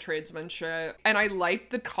was real tradesmanship. And I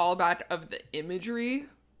liked the callback of the imagery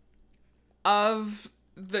of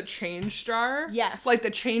the change jar. Yes. Like the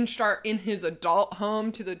change jar in his adult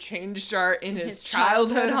home to the change jar in his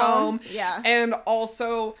childhood home. Yeah. And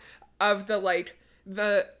also of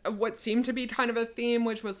the what seemed to be kind of a theme,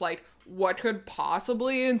 which was like, what could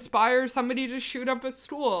possibly inspire somebody to shoot up a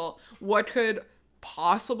school? What could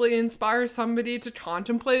possibly inspire somebody to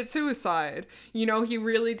contemplate suicide? You know, he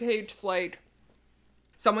really takes like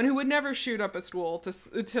someone who would never shoot up a school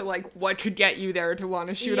to like what could get you there to want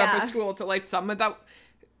to shoot up a school, to like someone that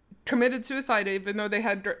committed suicide even though they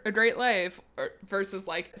had a great life, versus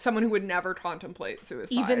like someone who would never contemplate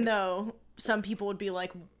suicide, even though some people would be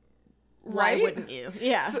like, why wouldn't you?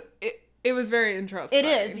 So it was very interesting. It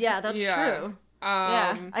is, that's true.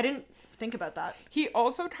 I didn't think about that. He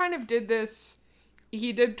also kind of did this.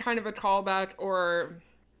 He did kind of a callback, or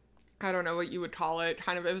I don't know what you would call it.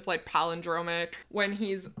 Kind of, it was like palindromic when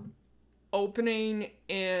he's opening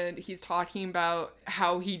and he's talking about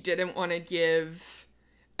how he didn't want to give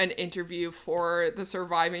an interview for the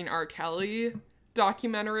Surviving R. Kelly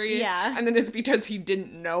documentary. Yeah. And then it's because he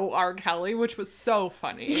didn't know R. Kelly, which was so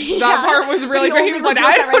funny. That part was really funny. He was like,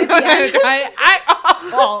 I don't know that guy.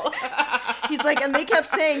 He's like, and they kept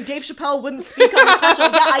saying Dave Chappelle wouldn't speak on the special.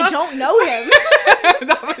 Yeah, I don't know him.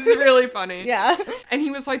 That was really funny. Yeah. And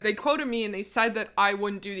he was like, they quoted me and they said that I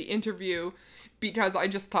wouldn't do the interview because I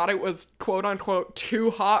just thought it was quote unquote too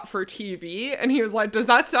hot for TV. And he was like, does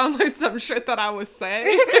that sound like some shit that I was saying?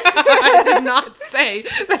 I did not say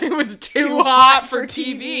that it was too hot for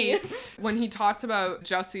TV. When he talked about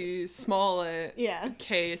Jussie Smollett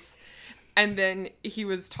case, and then he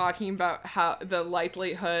was talking about how the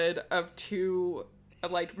likelihood of two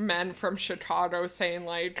like men from Chicago saying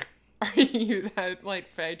like, are you that,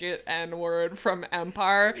 like, faggot N-word from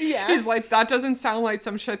Empire? Yeah. He's like, that doesn't sound like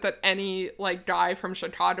some shit that any, like, guy from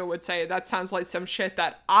Chicago would say. That sounds like some shit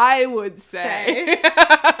that I would say.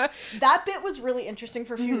 That bit was really interesting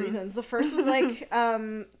for a few reasons. The first was, like,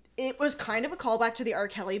 it was kind of a callback to the R.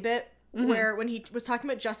 Kelly bit, where when he was talking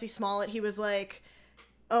about Jussie Smollett, he was like,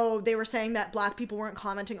 oh, they were saying that black people weren't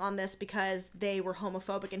commenting on this because they were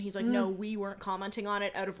homophobic. And he's like, no, we weren't commenting on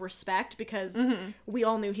it out of respect because we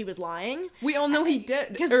all knew he was lying. We all know he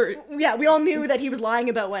did. We all knew that he was lying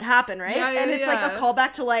about what happened, right? And it's like a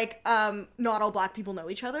callback to like, not all black people know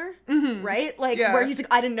each other, right? Like where he's like,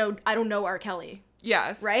 I don't know R. Kelly.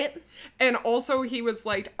 Yes. Right? And also he was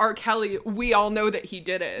like, R. Kelly, we all know that he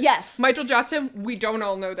did it. Yes. Michael Jackson, we don't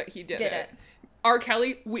all know that he did it. R.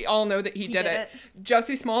 Kelly, we all know that he did it.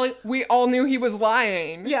 Jussie Smollett, we all knew he was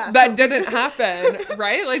lying. Yeah. That didn't happen,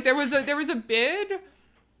 right? Like there was a bid.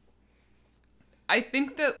 I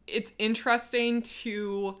think that it's interesting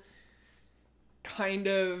to kind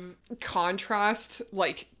of contrast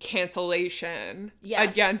like cancellation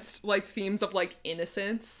against like themes of like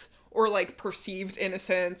innocence or like perceived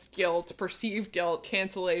innocence, guilt, perceived guilt,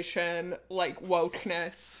 cancellation, like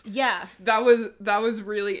wokeness. Yeah. That was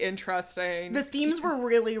really interesting. The themes were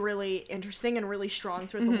really, really interesting and really strong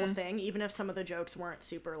throughout the whole thing, even if some of the jokes weren't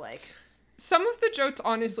super, like... Some of the jokes,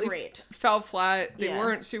 honestly, Great. fell flat. They Yeah.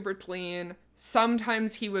 weren't super clean.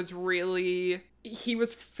 Sometimes he was failing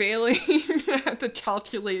at the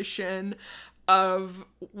calculation of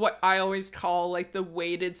what I always call, like, the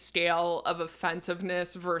weighted scale of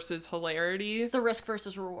offensiveness versus hilarity. It's the risk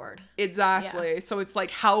versus reward. Exactly. Yeah. So it's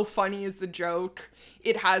like, how funny is the joke?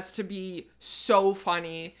 It has to be so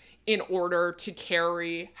funny in order to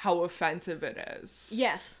carry how offensive it is.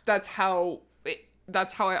 Yes. That's how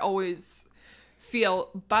I always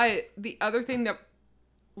feel. But the other thing that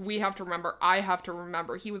I have to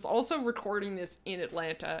remember, he was also recording this in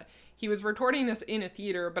Atlanta. He was recording this in a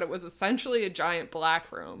theater, but it was essentially a giant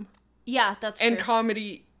black room. Yeah, that's true. And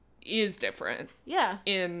comedy is different Yeah.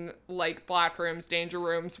 in, like, black rooms, danger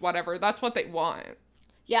rooms, whatever. That's what they want.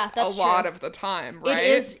 Yeah, that's a lot of the time,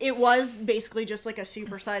 right? It was basically just like a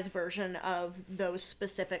supersized version of those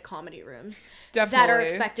specific comedy rooms. Definitely. That are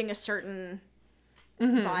expecting a certain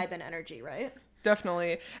vibe and energy, right?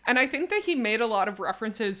 Definitely. And I think that he made a lot of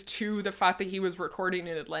references to the fact that he was recording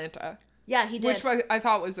in Atlanta. Yeah, he did. Which I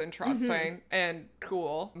thought was interesting and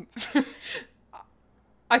cool.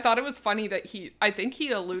 I thought it was funny that I think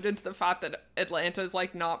he alluded to the fact that Atlanta is,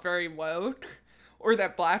 like, not very woke, or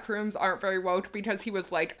that black rooms aren't very woke, because he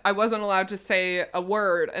was like, I wasn't allowed to say a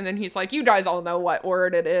word, and then he's like, you guys all know what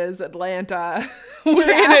word it is, Atlanta. We're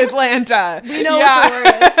in Atlanta. We know what the word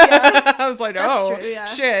is, yeah. I was like, That's true, yeah.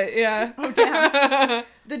 Shit, yeah. Oh, damn.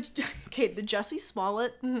 The Jussie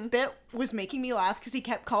Smollett bit was making me laugh because he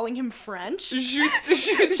kept calling him French. Did you Did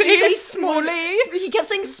say you say Smollett? He kept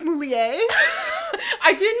saying Smoulier.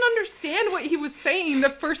 I didn't understand what he was saying the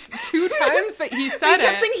first 2 times that he said He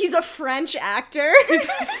kept saying he's a French actor. He's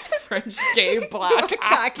a French gay black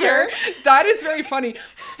actor. That is very funny.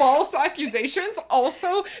 False accusations,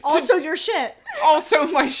 also your shit. Also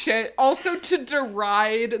my shit. Also to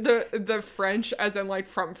deride the French, as in, like,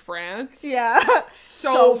 from France. Yeah.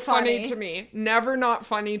 So funny to me. Never not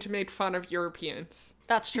funny to make fun of Europeans.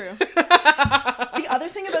 That's true. The other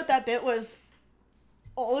thing about that bit was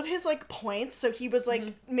all of his, like, points. So he was,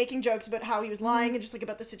 like, making jokes about how he was lying and just, like,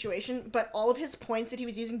 about the situation. But all of his points that he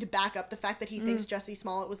was using to back up the fact that he thinks Jussie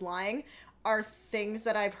Smollett was lying are things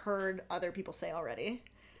that I've heard other people say already.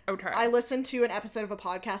 Okay. I listened to an episode of a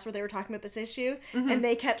podcast where they were talking about this issue, and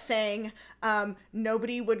they kept saying,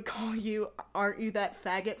 nobody would call you, aren't you that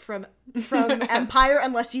faggot from Empire,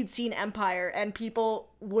 unless you'd seen Empire, and people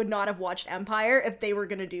would not have watched Empire if they were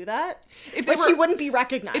going to do that. He wouldn't be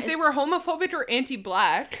recognized. If they were homophobic or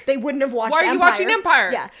anti-black, they wouldn't have watched Empire. Why are you watching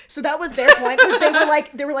Empire? Yeah. So that was their point, was they were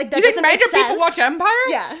like, that you doesn't think make MAGA sense. people watch Empire?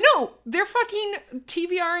 Yeah. No, they're fucking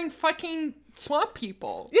TVRing fucking swamp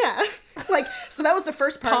people. Yeah. Like, so that was the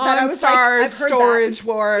first part Pawn that I was Stars, like, I've heard Storage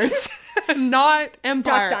Wars. Not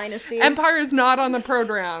Empire. Duck Dynasty. Empire is not on the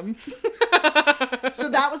program. So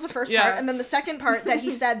that was the first Yeah. part. And then the second part that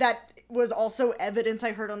he said that was also evidence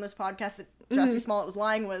I heard on this podcast that Jussie Smollett was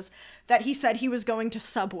lying was that he said he was going to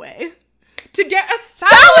Subway. To get a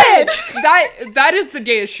salad! That is the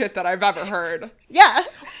gayest shit that I've ever heard. Yeah.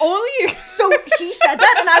 Only... So he said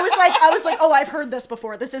that, and I was like, oh, I've heard this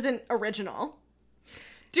before. This isn't original.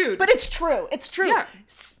 Dude. But it's true. It's true. Yeah.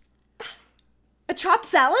 A chopped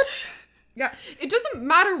salad? Yeah. It doesn't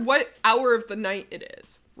matter what hour of the night it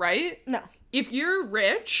is, right? No. If you're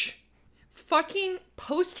rich, fucking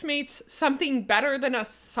Postmates something better than a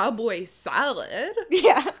Subway salad.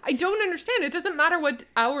 Yeah. I don't understand. It doesn't matter what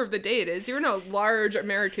hour of the day it is. You're in a large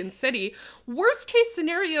American city. Worst case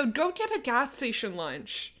scenario, go get a gas station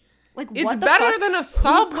lunch. Like, It's what the better fuck? than a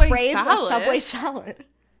Subway Who craves salad. a Subway salad?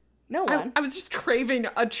 No one. I was just craving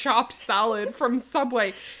a chopped salad from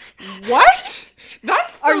Subway. What?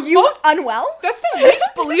 That's the Are you unwell? That's the least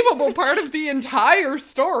believable part of the entire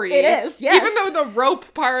story. It is, yes. Even though the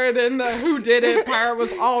rope part and the who did it part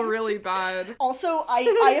was all really bad. Also, I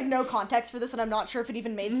have no context for this, and I'm not sure if it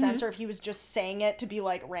even made sense or if he was just saying it to be,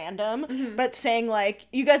 like, random. But saying, like,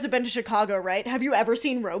 you guys have been to Chicago, right? Have you ever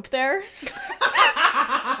seen rope there?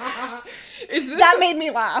 That made me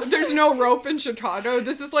laugh. There's no rope in Chicago.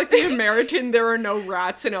 This is like the American there are no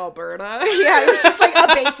rats in Alberta. Yeah, it was just, like,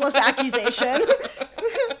 a baseless accusation.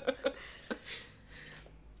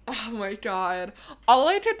 Oh my god. All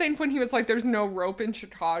I could think when he was like, there's no rope in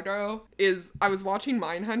Chicago is I was watching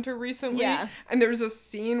Mindhunter recently. Yeah. And there's a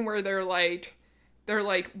scene where they're like, they're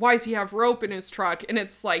like, why does he have rope in his truck? And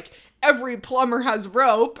it's like, every plumber has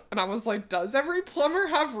rope. And I was like, does every plumber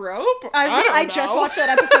have rope? I just watched that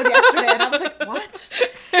episode yesterday, and I was like, what?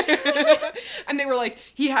 And they were like,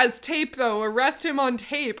 he has tape, though. Arrest him on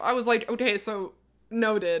tape. I was like, okay, so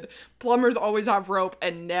noted. Plumbers always have rope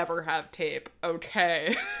and never have tape.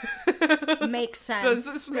 Okay. Makes sense. Does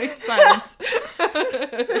this make sense?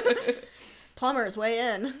 Plumbers, weigh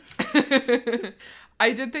in.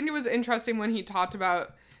 I did think it was interesting when he talked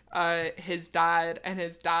about his dad,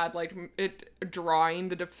 like drawing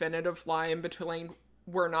the definitive line between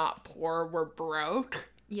we're not poor, we're broke.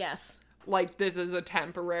 Yes. Like, this is a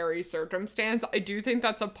temporary circumstance. I do think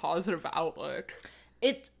that's a positive outlook.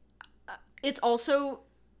 It's also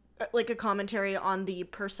like a commentary on the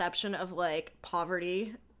perception of like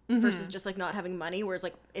poverty versus just like not having money, whereas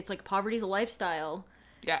like it's like poverty's a lifestyle.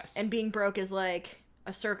 Yes. And being broke is like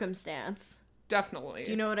a circumstance. Definitely.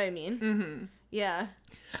 Do you know what I mean? Mm-hmm. Yeah.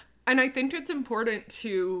 And I think it's important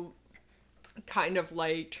to kind of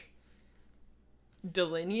like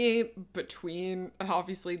delineate between,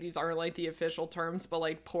 obviously these aren't like the official terms, but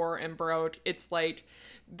like poor and broke. It's like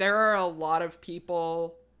there are a lot of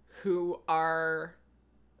people who are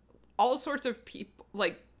all sorts of people.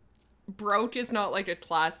 Like, broke is not like a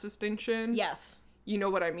class distinction. Yes. You know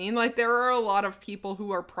what I mean? Like, there are a lot of people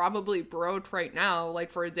who are probably broke right now.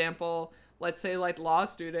 Like, for example, let's say like law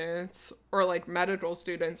students or like medical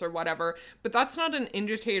students or whatever. But that's not an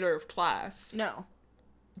indicator of class. No.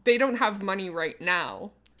 They don't have money right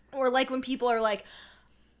now. Or like when people are like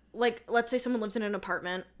let's say someone lives in an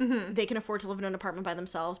apartment, they can afford to live in an apartment by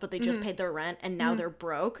themselves, but they just paid their rent and now they're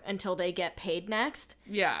broke until they get paid next.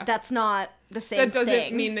 Yeah. That's not the same thing. That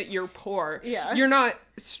doesn't mean that you're poor. Yeah. You're not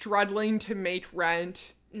struggling to make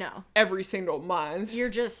rent No. every single month.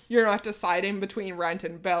 You're not deciding between rent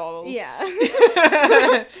and bills.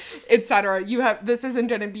 Yeah. Etc. This isn't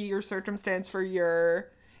going to be your circumstance for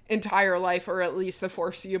your entire life, or at least the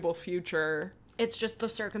foreseeable future. It's just the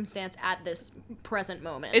circumstance at this present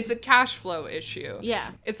moment. It's a cash flow issue. Yeah.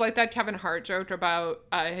 It's like that Kevin Hart joke about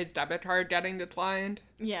his debit card getting declined.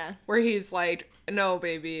 Yeah. Where he's like, no,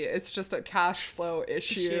 baby, it's just a cash flow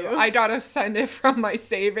issue. I gotta send it from my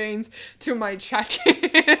savings to my checking.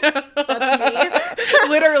 That's me.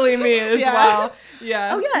 Literally me as well. Yeah.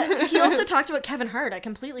 Oh, yeah. He also talked about Kevin Hart. I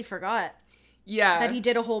completely forgot. Yeah. That he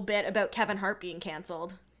did a whole bit about Kevin Hart being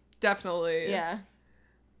canceled. Definitely. Yeah.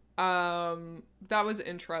 That was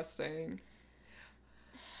interesting.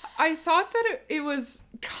 I thought that it was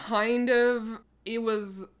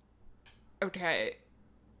okay.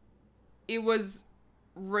 It was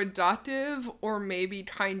reductive or maybe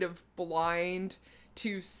kind of blind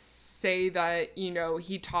to say that, you know,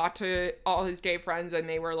 he talked to all his gay friends and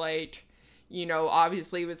they were like, you know,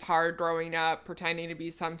 obviously it was hard growing up, pretending to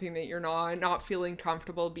be something that you're not feeling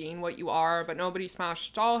comfortable being what you are, but nobody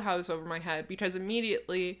smashed Dollhouse over my head, because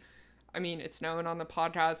immediately, I mean, it's known on the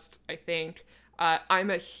podcast, I think, I'm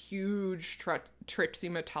a huge Trixie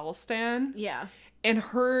Mattel stan. Yeah. And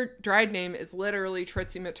her drag name is literally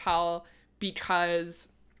Trixie Mattel because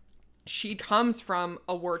she comes from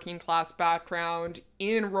a working class background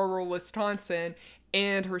in rural Wisconsin,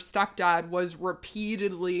 and her stepdad was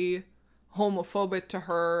repeatedly homophobic to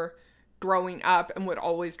her growing up and would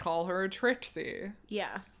always call her a Trixie.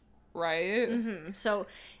 Yeah. Right? Mm-hmm. So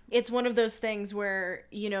it's one of those things where,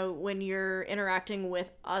 you know, when you're interacting with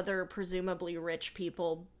other presumably rich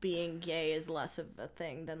people, being gay is less of a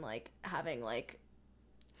thing than, like, having, like,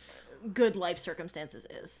 good life circumstances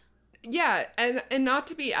is. Yeah, and not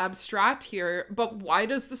to be abstract here, but why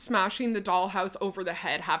does the smashing the dollhouse over the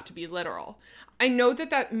head have to be literal? I know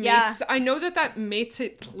that makes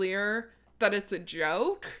it clear that it's a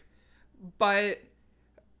joke, but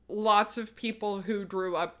lots of people who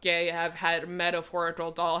grew up gay have had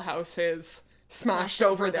metaphorical dollhouses smashed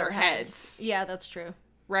over their heads. Yeah, that's true.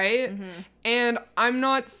 Right? Mm-hmm. And I'm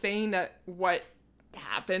not saying that what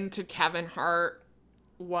happened to Kevin Hart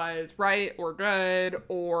was right or good,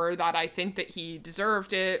 or that I think that he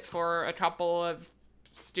deserved it for a couple of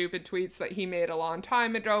stupid tweets that he made a long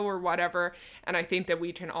time ago or whatever. And I think that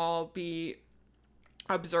we can all be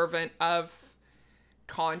observant of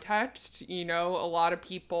context. You know, a lot of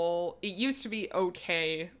people, it used to be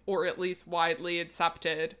okay, or at least widely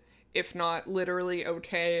accepted, if not literally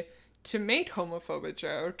okay, to make homophobic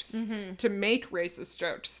jokes, to make racist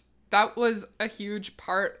jokes. That was a huge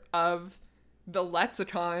part of the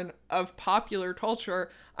lexicon of popular culture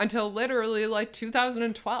until literally like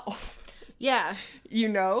 2012. Yeah. You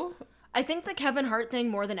know? I think the Kevin Hart thing,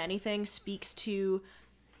 more than anything, speaks to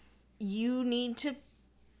you need to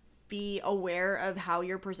be aware of how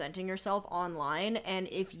you're presenting yourself online, and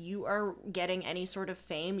if you are getting any sort of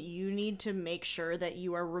fame, you need to make sure that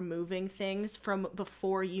you are removing things from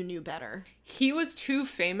before you knew better. He was too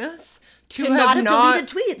famous to not have deleted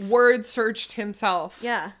tweets. word searched himself.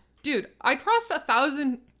 Yeah. Dude, I crossed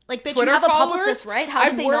 1,000 Like, bitch, Twitter you have a followers. publicist, right? How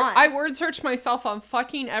did they not? I word searched myself on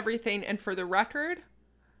fucking everything, and for the record,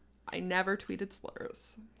 I never tweeted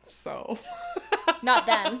slurs. So Not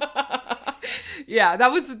then. yeah,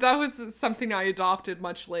 that was something I adopted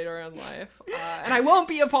much later in life, and I won't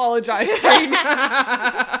be apologizing.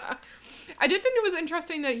 I did think it was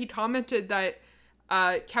interesting that he commented that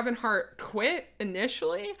Kevin Hart quit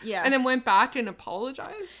initially, Yeah. and then went back and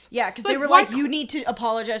apologized. Yeah, because It's they were why like, you need to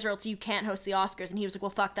apologize or else you can't host the Oscars. And he was like, well,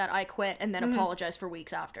 fuck that, I quit, and then apologized for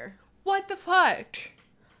weeks after. What the fuck?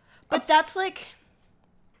 But that's like...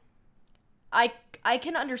 I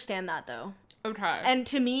can understand that, though. Okay. And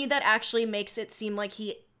to me, that actually makes it seem like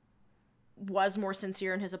he was more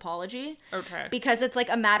sincere in his apology. Okay. Because it's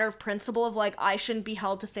like a matter of principle of like, I shouldn't be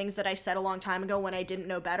held to things that I said a long time ago when I didn't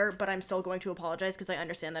know better, but I'm still going to apologize because I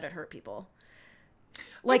understand that it hurt people.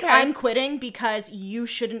 Like, Okay. I'm quitting because you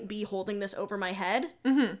shouldn't be holding this over my head,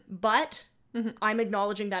 but I'm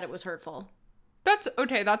acknowledging that it was hurtful. That's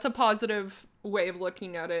okay. That's a positive way of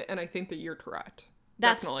looking at it, and I think that you're correct.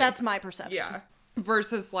 Definitely. That's my perception. Yeah.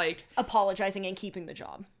 Versus like, Apologizing and keeping the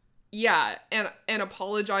job. yeah, and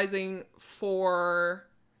apologizing for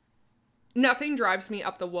nothing drives me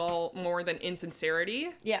up the wall more than insincerity.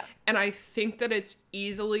 Yeah. And I think that it's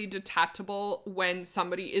easily detectable when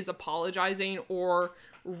somebody is apologizing or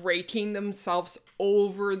raking themselves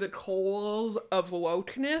over the coals of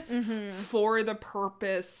wokeness for the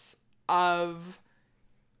purpose of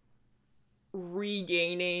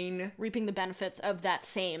regaining, Reaping the benefits of that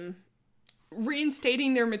same...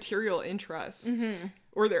 reinstating their material interests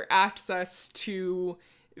or their access to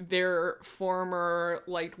their former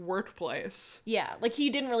like workplace. Yeah, like he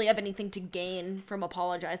didn't really have anything to gain from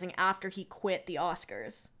apologizing after he quit the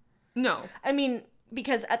Oscars. No. I mean,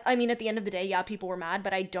 because at the end of the day, yeah, people were mad,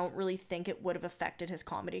 but I don't really think it would have affected his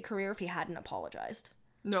comedy career if he hadn't apologized.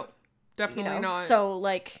 No. Definitely not. So,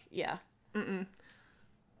 like, yeah.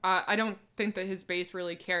 I don't think that his base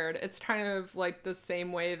really cared. It's kind of like the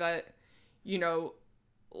same way that, you know,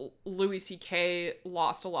 Louis C.K.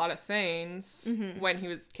 lost a lot of things when he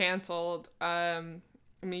was canceled,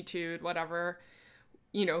 Me Too, whatever.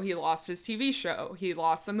 You know, he lost his TV show. He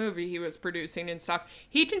lost the movie he was producing and stuff.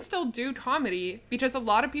 He can still do comedy because a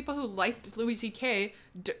lot of people who liked Louis C.K.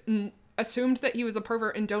 Assumed that he was a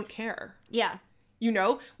pervert and don't care. Yeah. You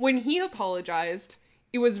know, when he apologized,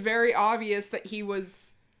 it was very obvious that he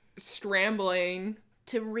was scrambling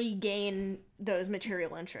To regain those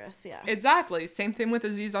material interests, yeah. Exactly. Same thing with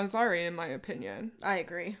Aziz Ansari, in my opinion. I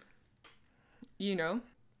agree. You know?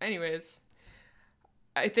 Anyways,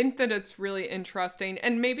 I think that it's really interesting.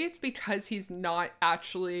 And maybe it's because he's not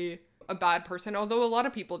actually a bad person, although a lot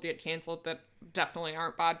of people get canceled that definitely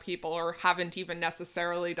aren't bad people or haven't even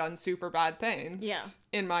necessarily done super bad things. Yeah.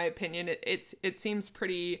 In my opinion, it seems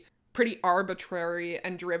pretty arbitrary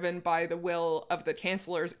and driven by the will of the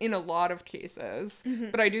cancelers in a lot of cases.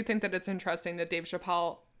 But I do think that it's interesting that Dave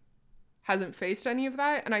Chappelle hasn't faced any of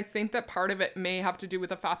that. And I think that part of it may have to do with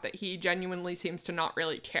the fact that he genuinely seems to not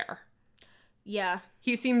really care. Yeah.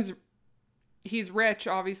 He's rich,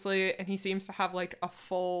 obviously, and he seems to have like a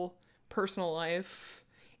full personal life.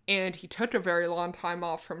 And he took a very long time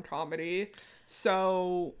off from comedy.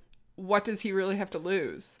 So what does he really have to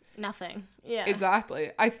lose? Nothing. Yeah.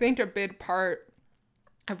 Exactly. I think a big part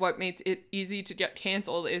of what makes it easy to get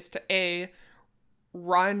canceled is to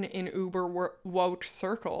run in uber woke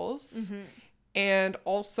circles and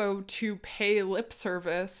also to pay lip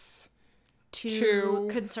service to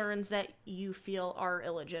concerns that you feel are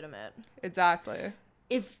illegitimate. Exactly.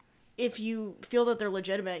 If you feel that they're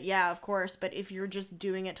legitimate, yeah, of course, but if you're just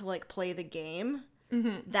doing it to like play the game,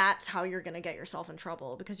 that's how you're gonna get yourself in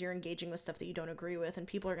trouble, because you're engaging with stuff that you don't agree with and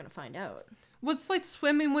people are gonna find out. Well, it's like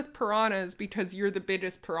swimming with piranhas because you're the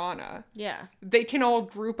biggest piranha. Yeah. They can all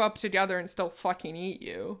group up together and still fucking eat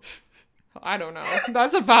you. I don't know.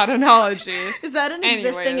 That's a bad analogy. Is that an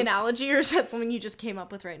existing Anyways. analogy, or is that something you just came up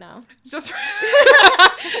with right now? Just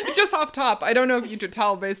off top. I don't know if you could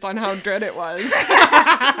tell based on how good it was.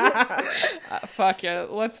 Fuck it.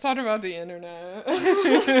 Let's talk about the internet. The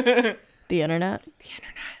internet? The internet.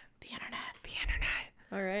 The internet. The internet.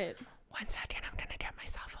 All right. 1 second. I'm going to get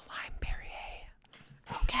myself a lime Perrier.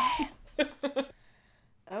 Okay.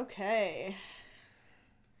 Okay.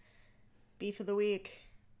 Beef of the week.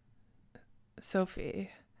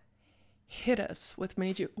 Sophie, hit us with what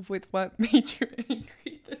made you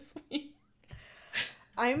angry this week.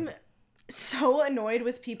 I'm so annoyed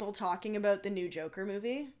with people talking about the new Joker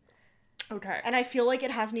movie. Okay. And I feel like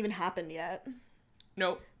it hasn't even happened yet.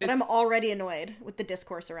 Nope. But I'm already annoyed with the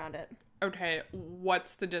discourse around it. Okay,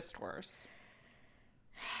 what's the discourse?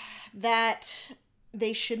 That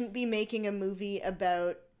they shouldn't be making a movie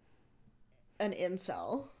about an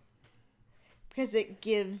incel. Because it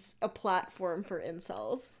gives a platform for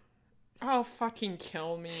incels. Oh, fucking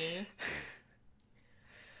kill me.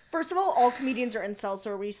 First of all comedians are incels,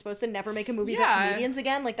 so are we supposed to never make a movie about comedians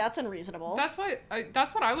again? Like, that's unreasonable. That's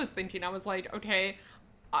what I was thinking. I was like, okay,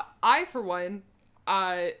 I for one,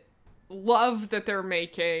 love that they're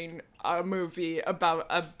making a movie about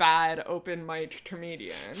a bad open mic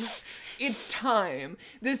comedian. It's time.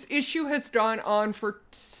 This issue has gone on for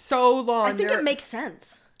so long. I think it makes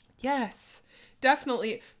sense. Yes,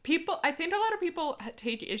 definitely. I think a lot of people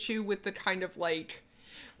take issue with the kind of like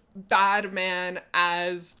bad man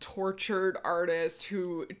as tortured artist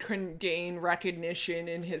who can gain recognition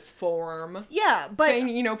in his form. Yeah, but... Saying,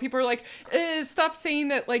 you know, people are like, stop saying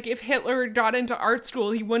that, like, if Hitler got into art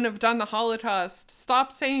school, he wouldn't have done the Holocaust.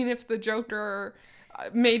 Stop saying if the Joker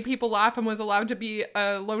made people laugh and was allowed to be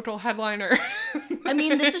a local headliner. I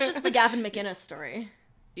mean, this is just the Gavin McInnes story.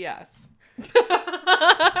 Yes.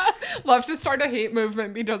 Love to start a hate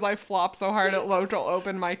movement because I flop so hard at local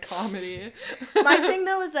open mic comedy. My thing,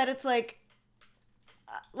 though, is that it's like,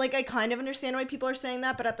 I kind of understand why people are saying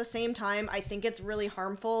that, but at the same time, I think it's really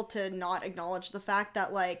harmful to not acknowledge the fact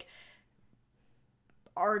that, like,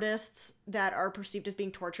 artists that are perceived as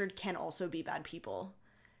being tortured can also be bad people.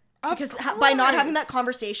 Because by not having that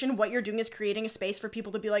conversation, what you're doing is creating a space for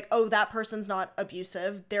people to be like, oh, that person's not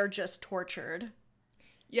abusive, they're just tortured.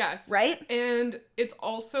 Yes. Right? And it's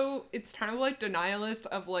kind of like denialist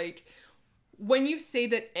of like, when you say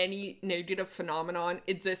that any negative phenomenon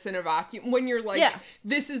exists in a vacuum, when you're like,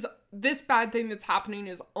 this bad thing that's happening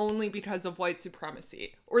is only because of white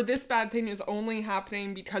supremacy, or this bad thing is only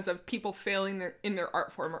happening because of people failing in their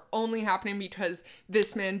art form, or only happening because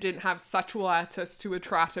this man didn't have sexual access to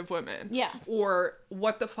attractive women. Yeah. Or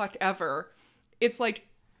what the fuck ever. It's like,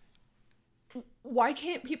 why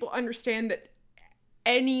can't people understand that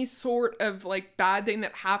any sort of like bad thing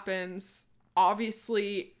that happens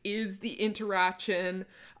obviously is the interaction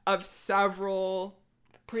of several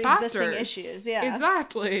pre-existing factors. Issues, yeah.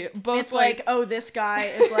 Exactly. Both it's like, oh, this guy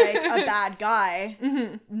is like a bad guy.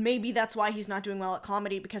 Mm-hmm. Maybe that's why he's not doing well at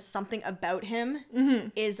comedy, because something about him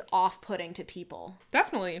is off-putting to people.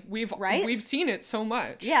 Definitely. We've seen it so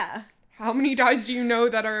much. Yeah. How many guys do you know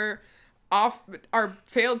that are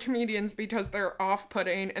failed comedians because they're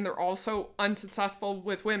off-putting, and they're also unsuccessful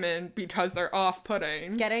with women because they're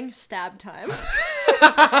off-putting? Getting stab time.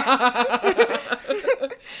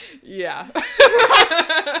 Yeah.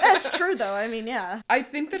 That's true, though. I mean, yeah. I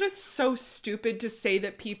think that it's so stupid to say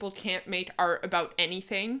that people can't make art about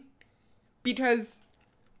anything, because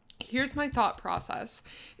here's my thought process.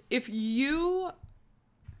 If you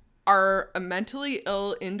are a mentally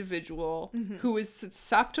ill individual who is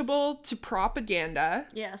susceptible to propaganda.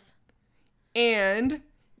 Yes. And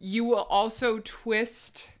you will also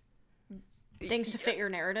twist things to fit your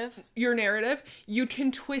narrative. You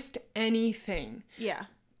can twist anything. Yeah.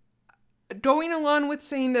 Going along with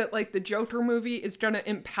saying that, like, the Joker movie is going to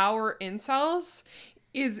empower incels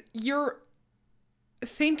is you're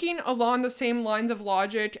thinking along the same lines of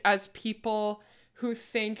logic as people who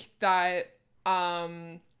think that,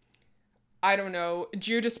 I don't know,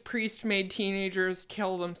 Judas Priest made teenagers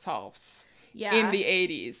kill themselves in the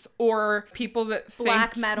 80s. Or people that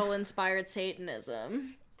Black metal inspired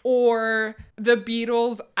Satanism. Or the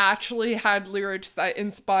Beatles actually had lyrics that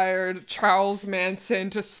inspired Charles Manson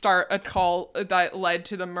to start a cult that led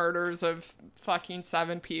to the murders of fucking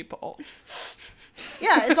 7 people.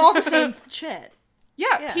 Yeah, it's all the same shit.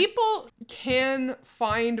 Yeah, people can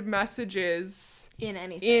find messages in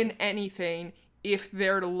anything if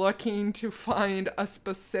they're looking to find a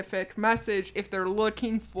specific message, if they're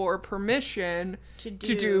looking for permission to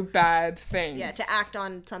do bad things. Yeah, to act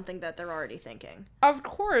on something that they're already thinking. Of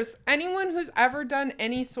course, anyone who's ever done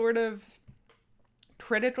any sort of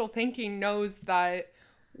critical thinking knows that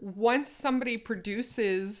once somebody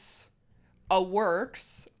produces a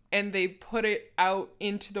works and they put it out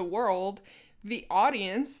into the world, the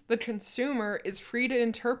audience, the consumer, is free to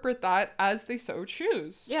interpret that as they so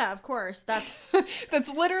choose. Yeah, of course. That's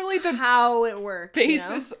literally the how it works.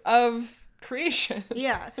 Basis of creation.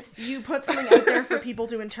 Yeah. You put something out there for people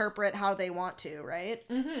to interpret how they want to, right?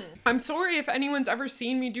 Mm-hmm. I'm sorry if anyone's ever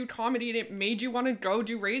seen me do comedy and it made you want to go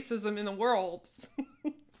do racism in the world.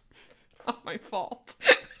 Not my fault.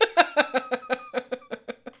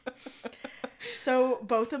 So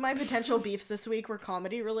both of my potential beefs this week were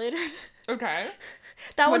comedy related. Okay.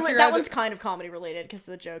 That one's kind of comedy related because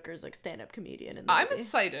the Joker's like stand-up comedian in the I'm movie.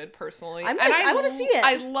 excited personally. I want to see it.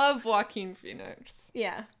 I love Joaquin Phoenix.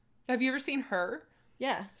 Yeah. Have you ever seen Her?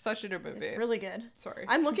 Yeah. Such a good movie. It's really good. Sorry.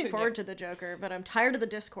 I'm looking forward to the Joker, but I'm tired of the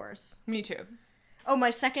discourse. Me too. Oh, my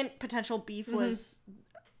second potential beef was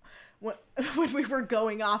when we were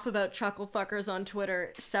going off about chuckle fuckers on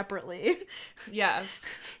Twitter separately. Yes.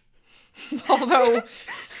 Although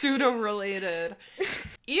pseudo related.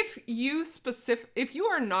 If you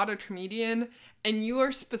are not a comedian and you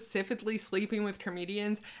are specifically sleeping with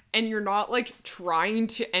comedians and you're not like trying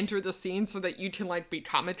to enter the scene so that you can like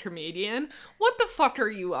become a comedian, what the fuck are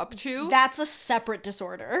you up to? That's a separate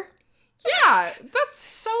disorder. Yeah, that's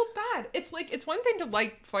so bad. It's like, it's one thing to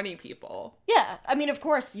like funny people. Yeah, I mean, of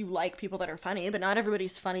course you like people that are funny, but not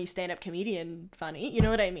everybody's funny stand-up comedian funny. You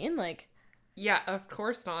know what I mean? Like, yeah, of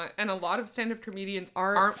course not. And a lot of stand-up comedians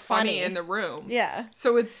aren't funny in the room. Yeah.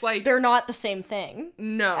 So it's like, they're not the same thing.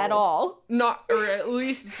 No. At all. Not, or at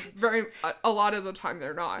least a lot of the time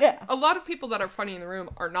they're not. Yeah. A lot of people that are funny in the room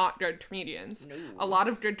are not good comedians. No. A lot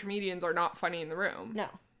of good comedians are not funny in the room. No.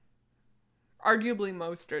 Arguably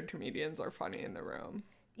most good comedians are funny in the room.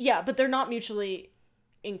 Yeah, but they're not mutually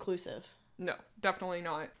inclusive. No, definitely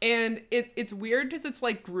not. And it's weird because it's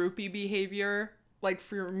like groupie behavior, like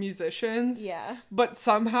for musicians. Yeah. But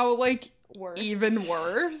somehow like Worse. even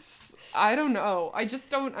worse. I don't know. I just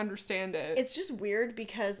don't understand it. It's just weird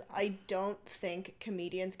because I don't think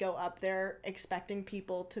comedians go up there expecting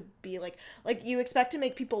people to be like you expect to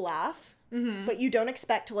make people laugh, but you don't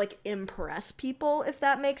expect to like impress people, if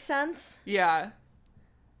that makes sense. Yeah.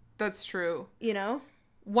 That's true. You know?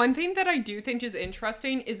 One thing that I do think is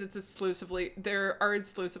interesting is there are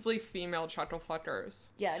exclusively female chuckle fuckers.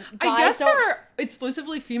 Yeah. I guess there are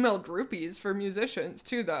exclusively female groupies for musicians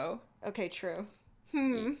too, though. Okay, true.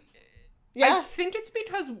 Yeah. I think it's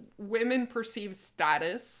because women perceive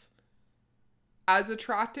status as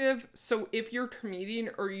attractive. So if you're a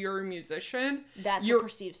comedian or you're a musician, you're a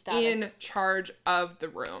perceived status. In charge of the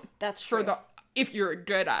room. That's true. If you're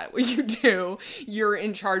good at what you do, you're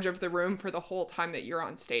in charge of the room for the whole time that you're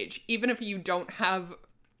on stage. Even if you don't have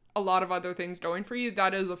a lot of other things going for you,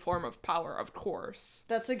 that is a form of power, of course.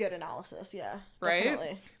 That's a good analysis, yeah. Right?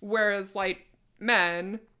 Definitely. Whereas, like,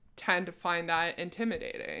 men tend to find that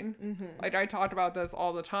intimidating. Mm-hmm. Like, I talk about this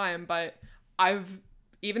all the time, but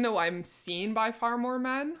even though I'm seen by far more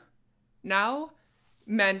men now,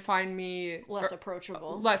 men find me less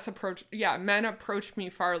approachable. Yeah, men approach me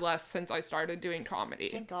far less since I started doing comedy.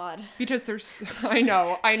 Thank God. Because there's I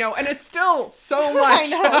know, and it's still so much.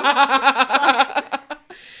 I know.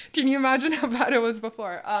 Can you imagine how bad it was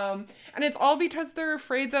before? And it's all because they're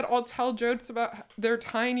afraid that I'll tell jokes about their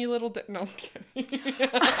tiny little no, I'm kidding.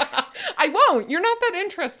 I won't. You're not that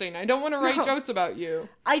interesting. I don't want to write jokes about you.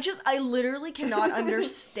 I literally cannot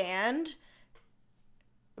understand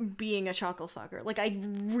being a chuckle fucker. Like, I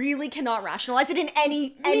really cannot rationalize it in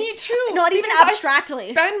any Me too. Not even abstractly.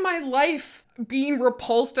 I spend my life being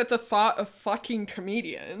repulsed at the thought of fucking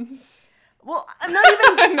comedians. Well, I'm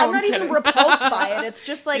not even repulsed by it. It's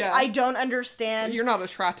just like, I don't understand. You're not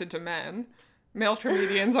attracted to men. Male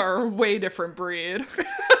comedians are a way different breed.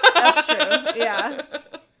 That's true. Yeah.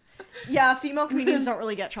 Yeah, female comedians don't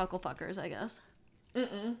really get chuckle fuckers, I guess.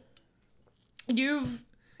 Mm-mm.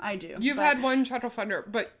 I do. You've had one chuckle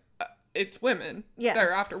fucker, but it's women. Yeah.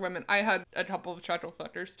 They're after women. I had a couple of chuckle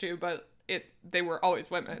fuckers too, but they were always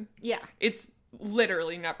women. Yeah. It's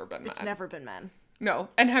literally never been men. It's never been men. No.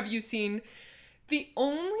 And have you seen the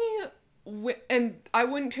only... and I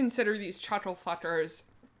wouldn't consider these chuckle fuckers...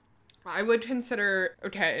 I would consider...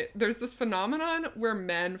 Okay, there's this phenomenon where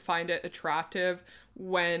men find it attractive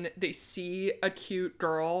when they see a cute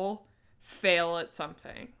girl fail at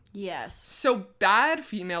something. Yes. So bad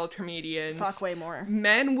female comedians... Fuck way more.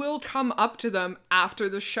 Men will come up to them after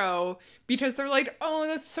the show because they're like, oh,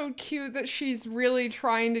 that's so cute that she's really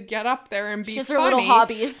trying to get up there and be funny. She has her little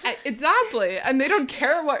hobbies. Exactly. And they don't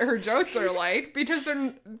care what her jokes are like because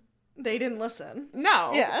they didn't listen.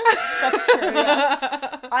 No. Yeah. That's true,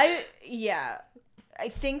 yeah. I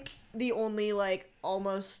think the only, like,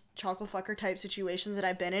 almost chuckle fucker type situations that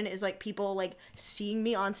I've been in is, like, people, like, seeing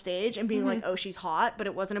me on stage and being like, oh, she's hot, but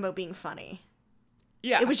it wasn't about being funny.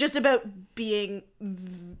 Yeah. It was just about being,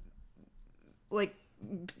 like,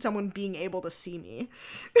 someone being able to see me.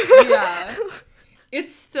 Yeah.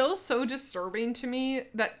 It's still so disturbing to me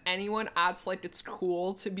that anyone acts like it's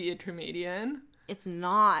cool to be a comedian. It's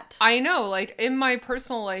not. I know, like, in my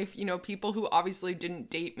personal life, you know, people who obviously didn't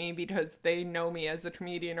date me because they know me as a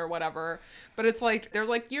comedian or whatever, but it's like, they're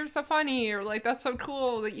like, you're so funny, or like, that's so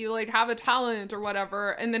cool that you, like, have a talent or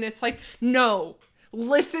whatever, and then it's like, no,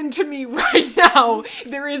 listen to me right now.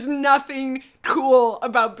 There is nothing cool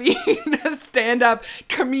about being a stand-up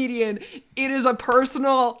comedian. It is a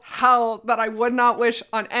personal hell that I would not wish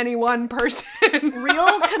on any one person.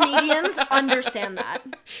 Real comedians understand that.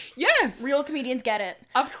 Yes. Real comedians get it.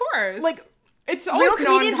 Of course. Like, it's always real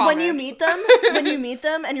comedians, non-comics. when you meet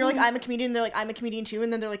them and you're like, I'm a comedian, they're like, I'm a comedian too,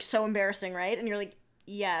 and then they're like, so embarrassing, right? And you're like,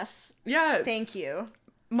 yes. Yes. Thank you.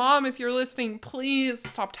 Mom, if you're listening, please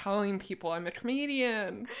stop telling people I'm a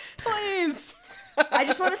comedian. Please. I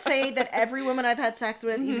just want to say that every woman I've had sex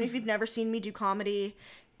with, even if you've never seen me do comedy,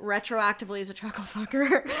 retroactively is a chuckle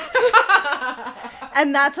fucker.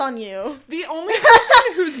 And that's on you. The only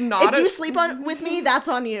person who's not If you sleep with me, that's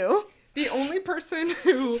on you. The only person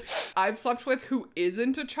who I've slept with who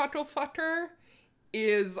isn't a chuckle fucker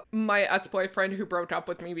is my ex-boyfriend who broke up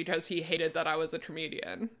with me because he hated that I was a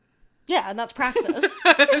comedian. Yeah, and that's praxis.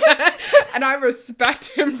 And I respect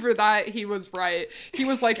him for that. He was right. He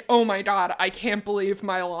was like, oh my God, I can't believe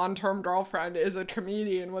my long-term girlfriend is a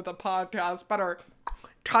comedian with a podcast. Better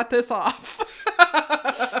cut this off.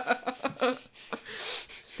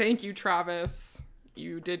 Thank you, Travis.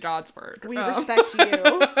 You did God's work. We respect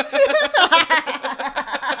you.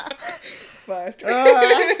 But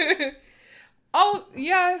oh,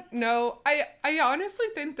 yeah, no. I honestly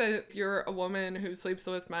think that if you're a woman who sleeps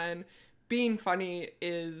with men, being funny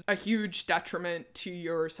is a huge detriment to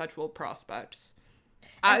your sexual prospects.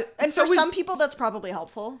 And so for some people, that's probably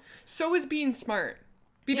helpful. So is being smart.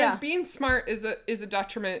 Because being smart is a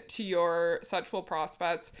detriment to your sexual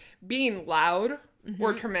prospects. Being loud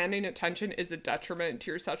or commanding attention is a detriment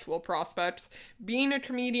to your sexual prospects. Being a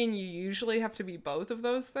comedian, you usually have to be both of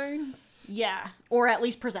those things. Yeah, or at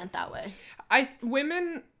least present that way.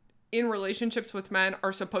 Women in relationships with men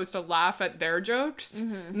are supposed to laugh at their jokes,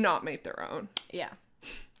 not make their own. Yeah.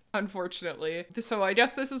 Unfortunately. So I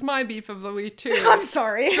guess this is my beef of the week, too. I'm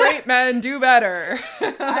sorry. Straight men do better.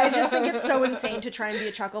 I just think it's so insane to try and be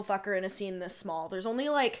a chuckle fucker in a scene this small. There's only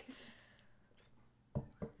like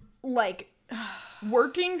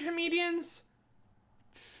working comedians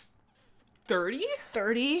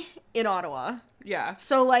 30 in Ottawa. Yeah.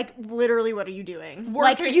 So like literally what are you doing?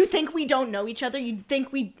 Like you think we don't know each other? You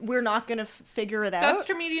think we're not gonna figure it out? That's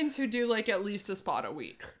comedians who do like at least a spot a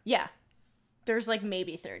week. Yeah. There's like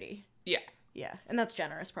maybe 30. Yeah. Yeah, and that's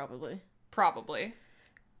generous probably.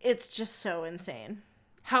 It's just so insane.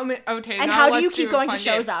 How many? Okay. And now how do let's you keep going to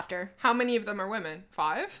shows game. after? How many of them are women?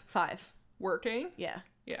 5? 5. Working? Yeah.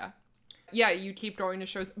 Yeah, you keep going to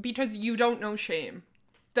shows because you don't know shame.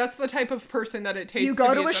 That's the type of person that it takes. You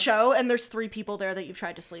go to a show and there's 3 people there that you've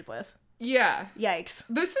tried to sleep with. Yeah. Yikes.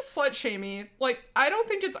 This is slut shaming. Like, I don't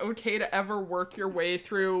think it's okay to ever work your way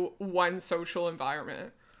through one social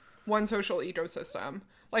environment, one social ecosystem.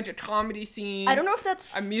 Like a comedy scene. I don't know if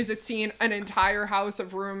that's a music scene, an entire house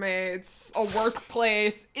of roommates, a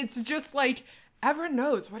workplace. It's just like, everyone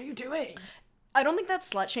knows. What are you doing? I don't think that's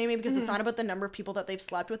slut shaming because it's not about the number of people that they've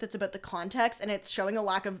slept with. It's about the context, and it's showing a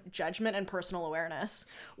lack of judgment and personal awareness,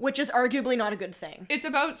 which is arguably not a good thing. It's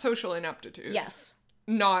about social ineptitude. Yes.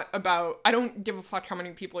 Not about, I don't give a fuck how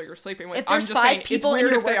many people you're sleeping with. If there's I'm just 5 saying, people it's in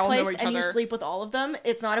weird your if they all know workplace each and you other. sleep with all of them,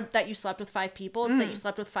 it's not that you slept with 5 people, it's that you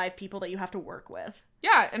slept with 5 people that you have to work with.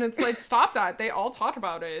 Yeah, and it's like, stop that. They all talk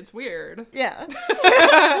about it. It's weird. Yeah.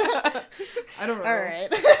 I don't know. All right.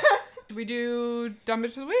 Do we do Dumb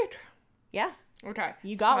Bitch of the Week? Yeah. Okay.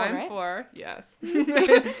 You got one, right?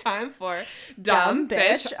 It's time for Dumb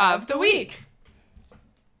Bitch of the Week.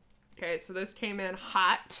 Okay, so this came in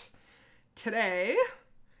hot today.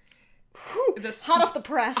 Hot off the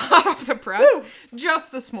press. Hot off the press. Woo!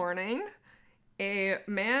 Just this morning, a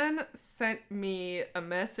man sent me a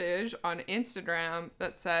message on Instagram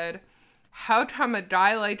that said, "How come a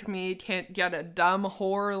guy like me can't get a dumb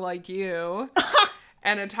whore like you?"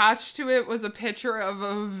 And attached to it was a picture of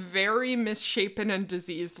a very misshapen and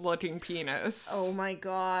diseased-looking penis. Oh my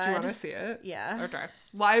god. Do you want to see it? Yeah. Okay.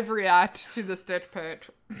 Live react to this dick pic.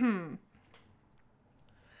 I'm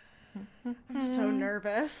so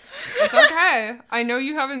nervous. It's okay. I know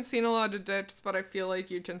you haven't seen a lot of dicks, but I feel like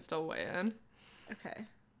you can still weigh in. Okay.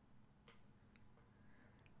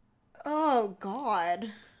 Oh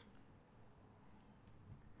god.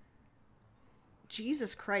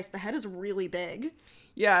 Jesus Christ, the head is really big.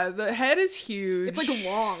 Yeah, the head is huge. It's like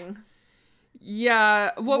long.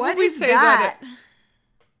 Yeah. What would we is say that?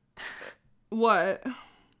 What?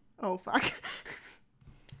 Oh fuck.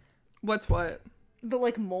 What's what? The,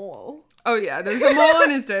 like, mole. Oh, yeah, there's a mole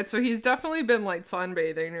on his dick, so he's definitely been, like,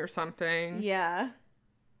 sunbathing or something. Yeah.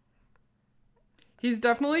 He's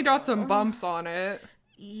definitely got some bumps on it.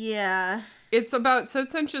 Yeah. It's about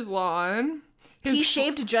 6 inches long. He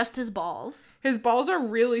shaved just his balls. His balls are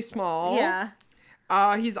really small. Yeah.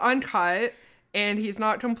 He's uncut, and he's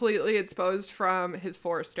not completely exposed from his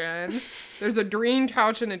foreskin. There's a green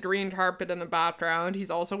couch and a green carpet in the background. He's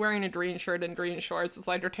also wearing a green shirt and green shorts. It's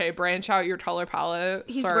like, okay, branch out your color palette,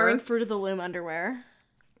 He's sir. wearing Fruit of the Loom underwear.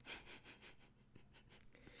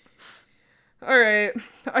 All right.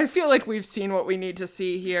 I feel like we've seen what we need to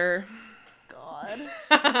see here. God.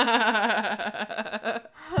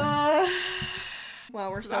 Wow,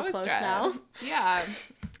 we're so close now. Yeah.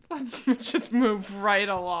 Let's just move right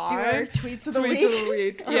along. Do our tweets of the Tweets week. of the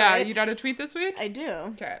week. Yeah, you got a tweet this week? I do.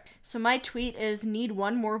 Okay. So my tweet is, need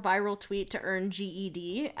one more viral tweet to earn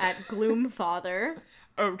GED at Gloomfather.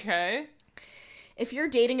 Okay. If you're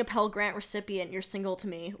dating a Pell Grant recipient, you're single to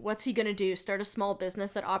me. What's he gonna do? Start a small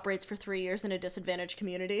business that operates for 3 years in a disadvantaged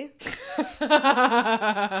community?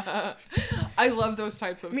 I love those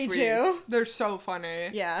types of Me tweets. too. They're so funny.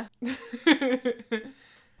 Yeah.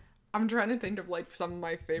 I'm trying to think of, like, some of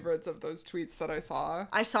my favorites of those tweets that I saw.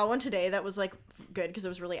 I saw one today that was, like, good because it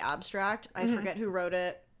was really abstract. I forget who wrote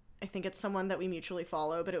it. I think it's someone that we mutually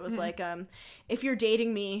follow, but it was like, if you're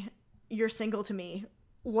dating me, you're single to me.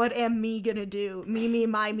 What am me gonna do? Me,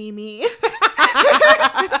 my, me.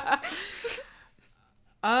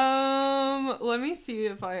 Let me see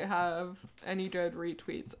if I have any good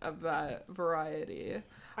retweets of that variety.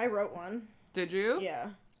 I wrote one. Did you?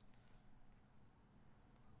 Yeah.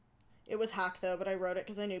 It was hack though, but I wrote it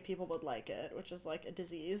because I knew people would like it, which is like a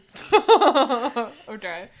disease.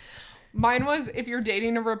 Okay. Mine was, if you're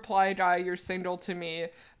dating a reply guy, you're single to me.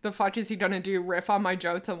 The fuck is he gonna do? Riff on my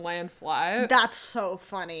jokes and land flat? That's so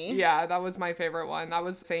funny. Yeah, that was my favorite one. That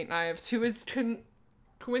was Saint Knives, who is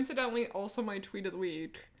coincidentally also my tweet of the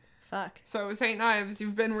week. Fuck. So, Saint Knives,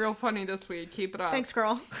 you've been real funny this week. Keep it up. Thanks,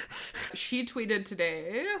 girl. She tweeted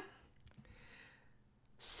today,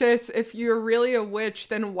 sis, if you're really a witch,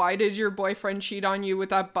 then why did your boyfriend cheat on you with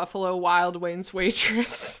that Buffalo Wild Wings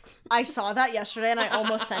waitress? I saw that yesterday and I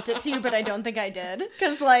almost sent it to you, but I don't think I did.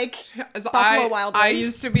 Because, like, As Buffalo Wild Wings. I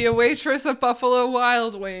used to be a waitress at Buffalo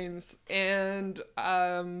Wild Wings. And,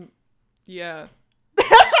 yeah.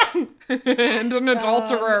 And an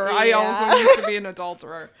adulterer. Yeah. I also used to be an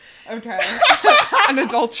adulterer. Okay. An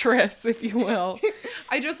adulteress, if you will.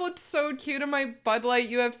 I just looked so cute in my Bud Light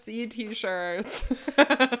UFC t-shirts.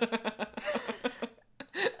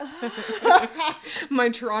 My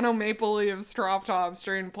Toronto Maple Leafs drop tops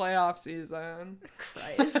during playoff season.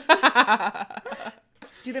 Christ.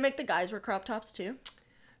 Do they make the guys wear crop tops too?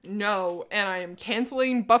 No, and I am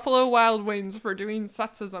canceling Buffalo Wild Wings for doing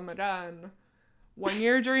sexism again. One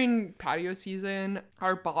year during patio season,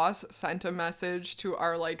 our boss sent a message to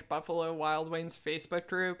our, like, Buffalo Wild Wings Facebook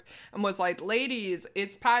group and was like, ladies,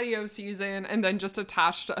 it's patio season, and then just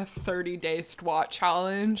attached a 30-day squat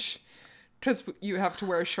challenge because you have to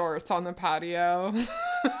wear shorts on the patio.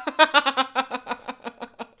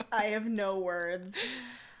 I have no words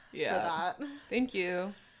for that. Thank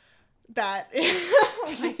you. That.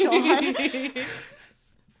 Oh my god.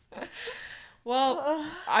 Well,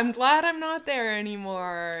 I'm glad I'm not there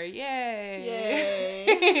anymore. Yay.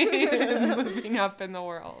 Yay. Moving up in the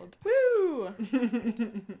world. Woo.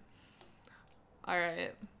 All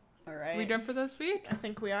right. All right. We done for this week? I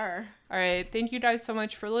think we are. All right. Thank you guys so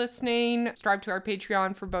much for listening. Subscribe to our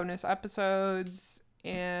Patreon for bonus episodes.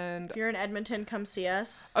 And If you're in Edmonton, come see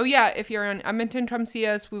us. oh yeah, if you're in Edmonton, come see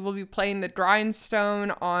us. We will be playing the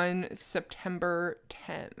Grindstone on September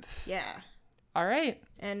 10th. Yeah. All right.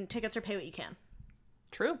 And tickets are pay what you can.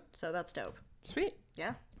 True. So that's dope. Sweet.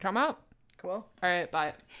 Yeah. Come out. Cool. All right.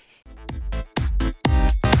 Bye.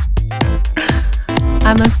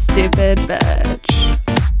 I'm a stupid bitch.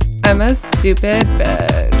 I'm a stupid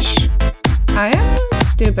bitch. I am a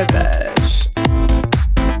stupid bitch.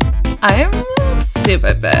 I am a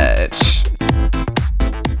stupid bitch.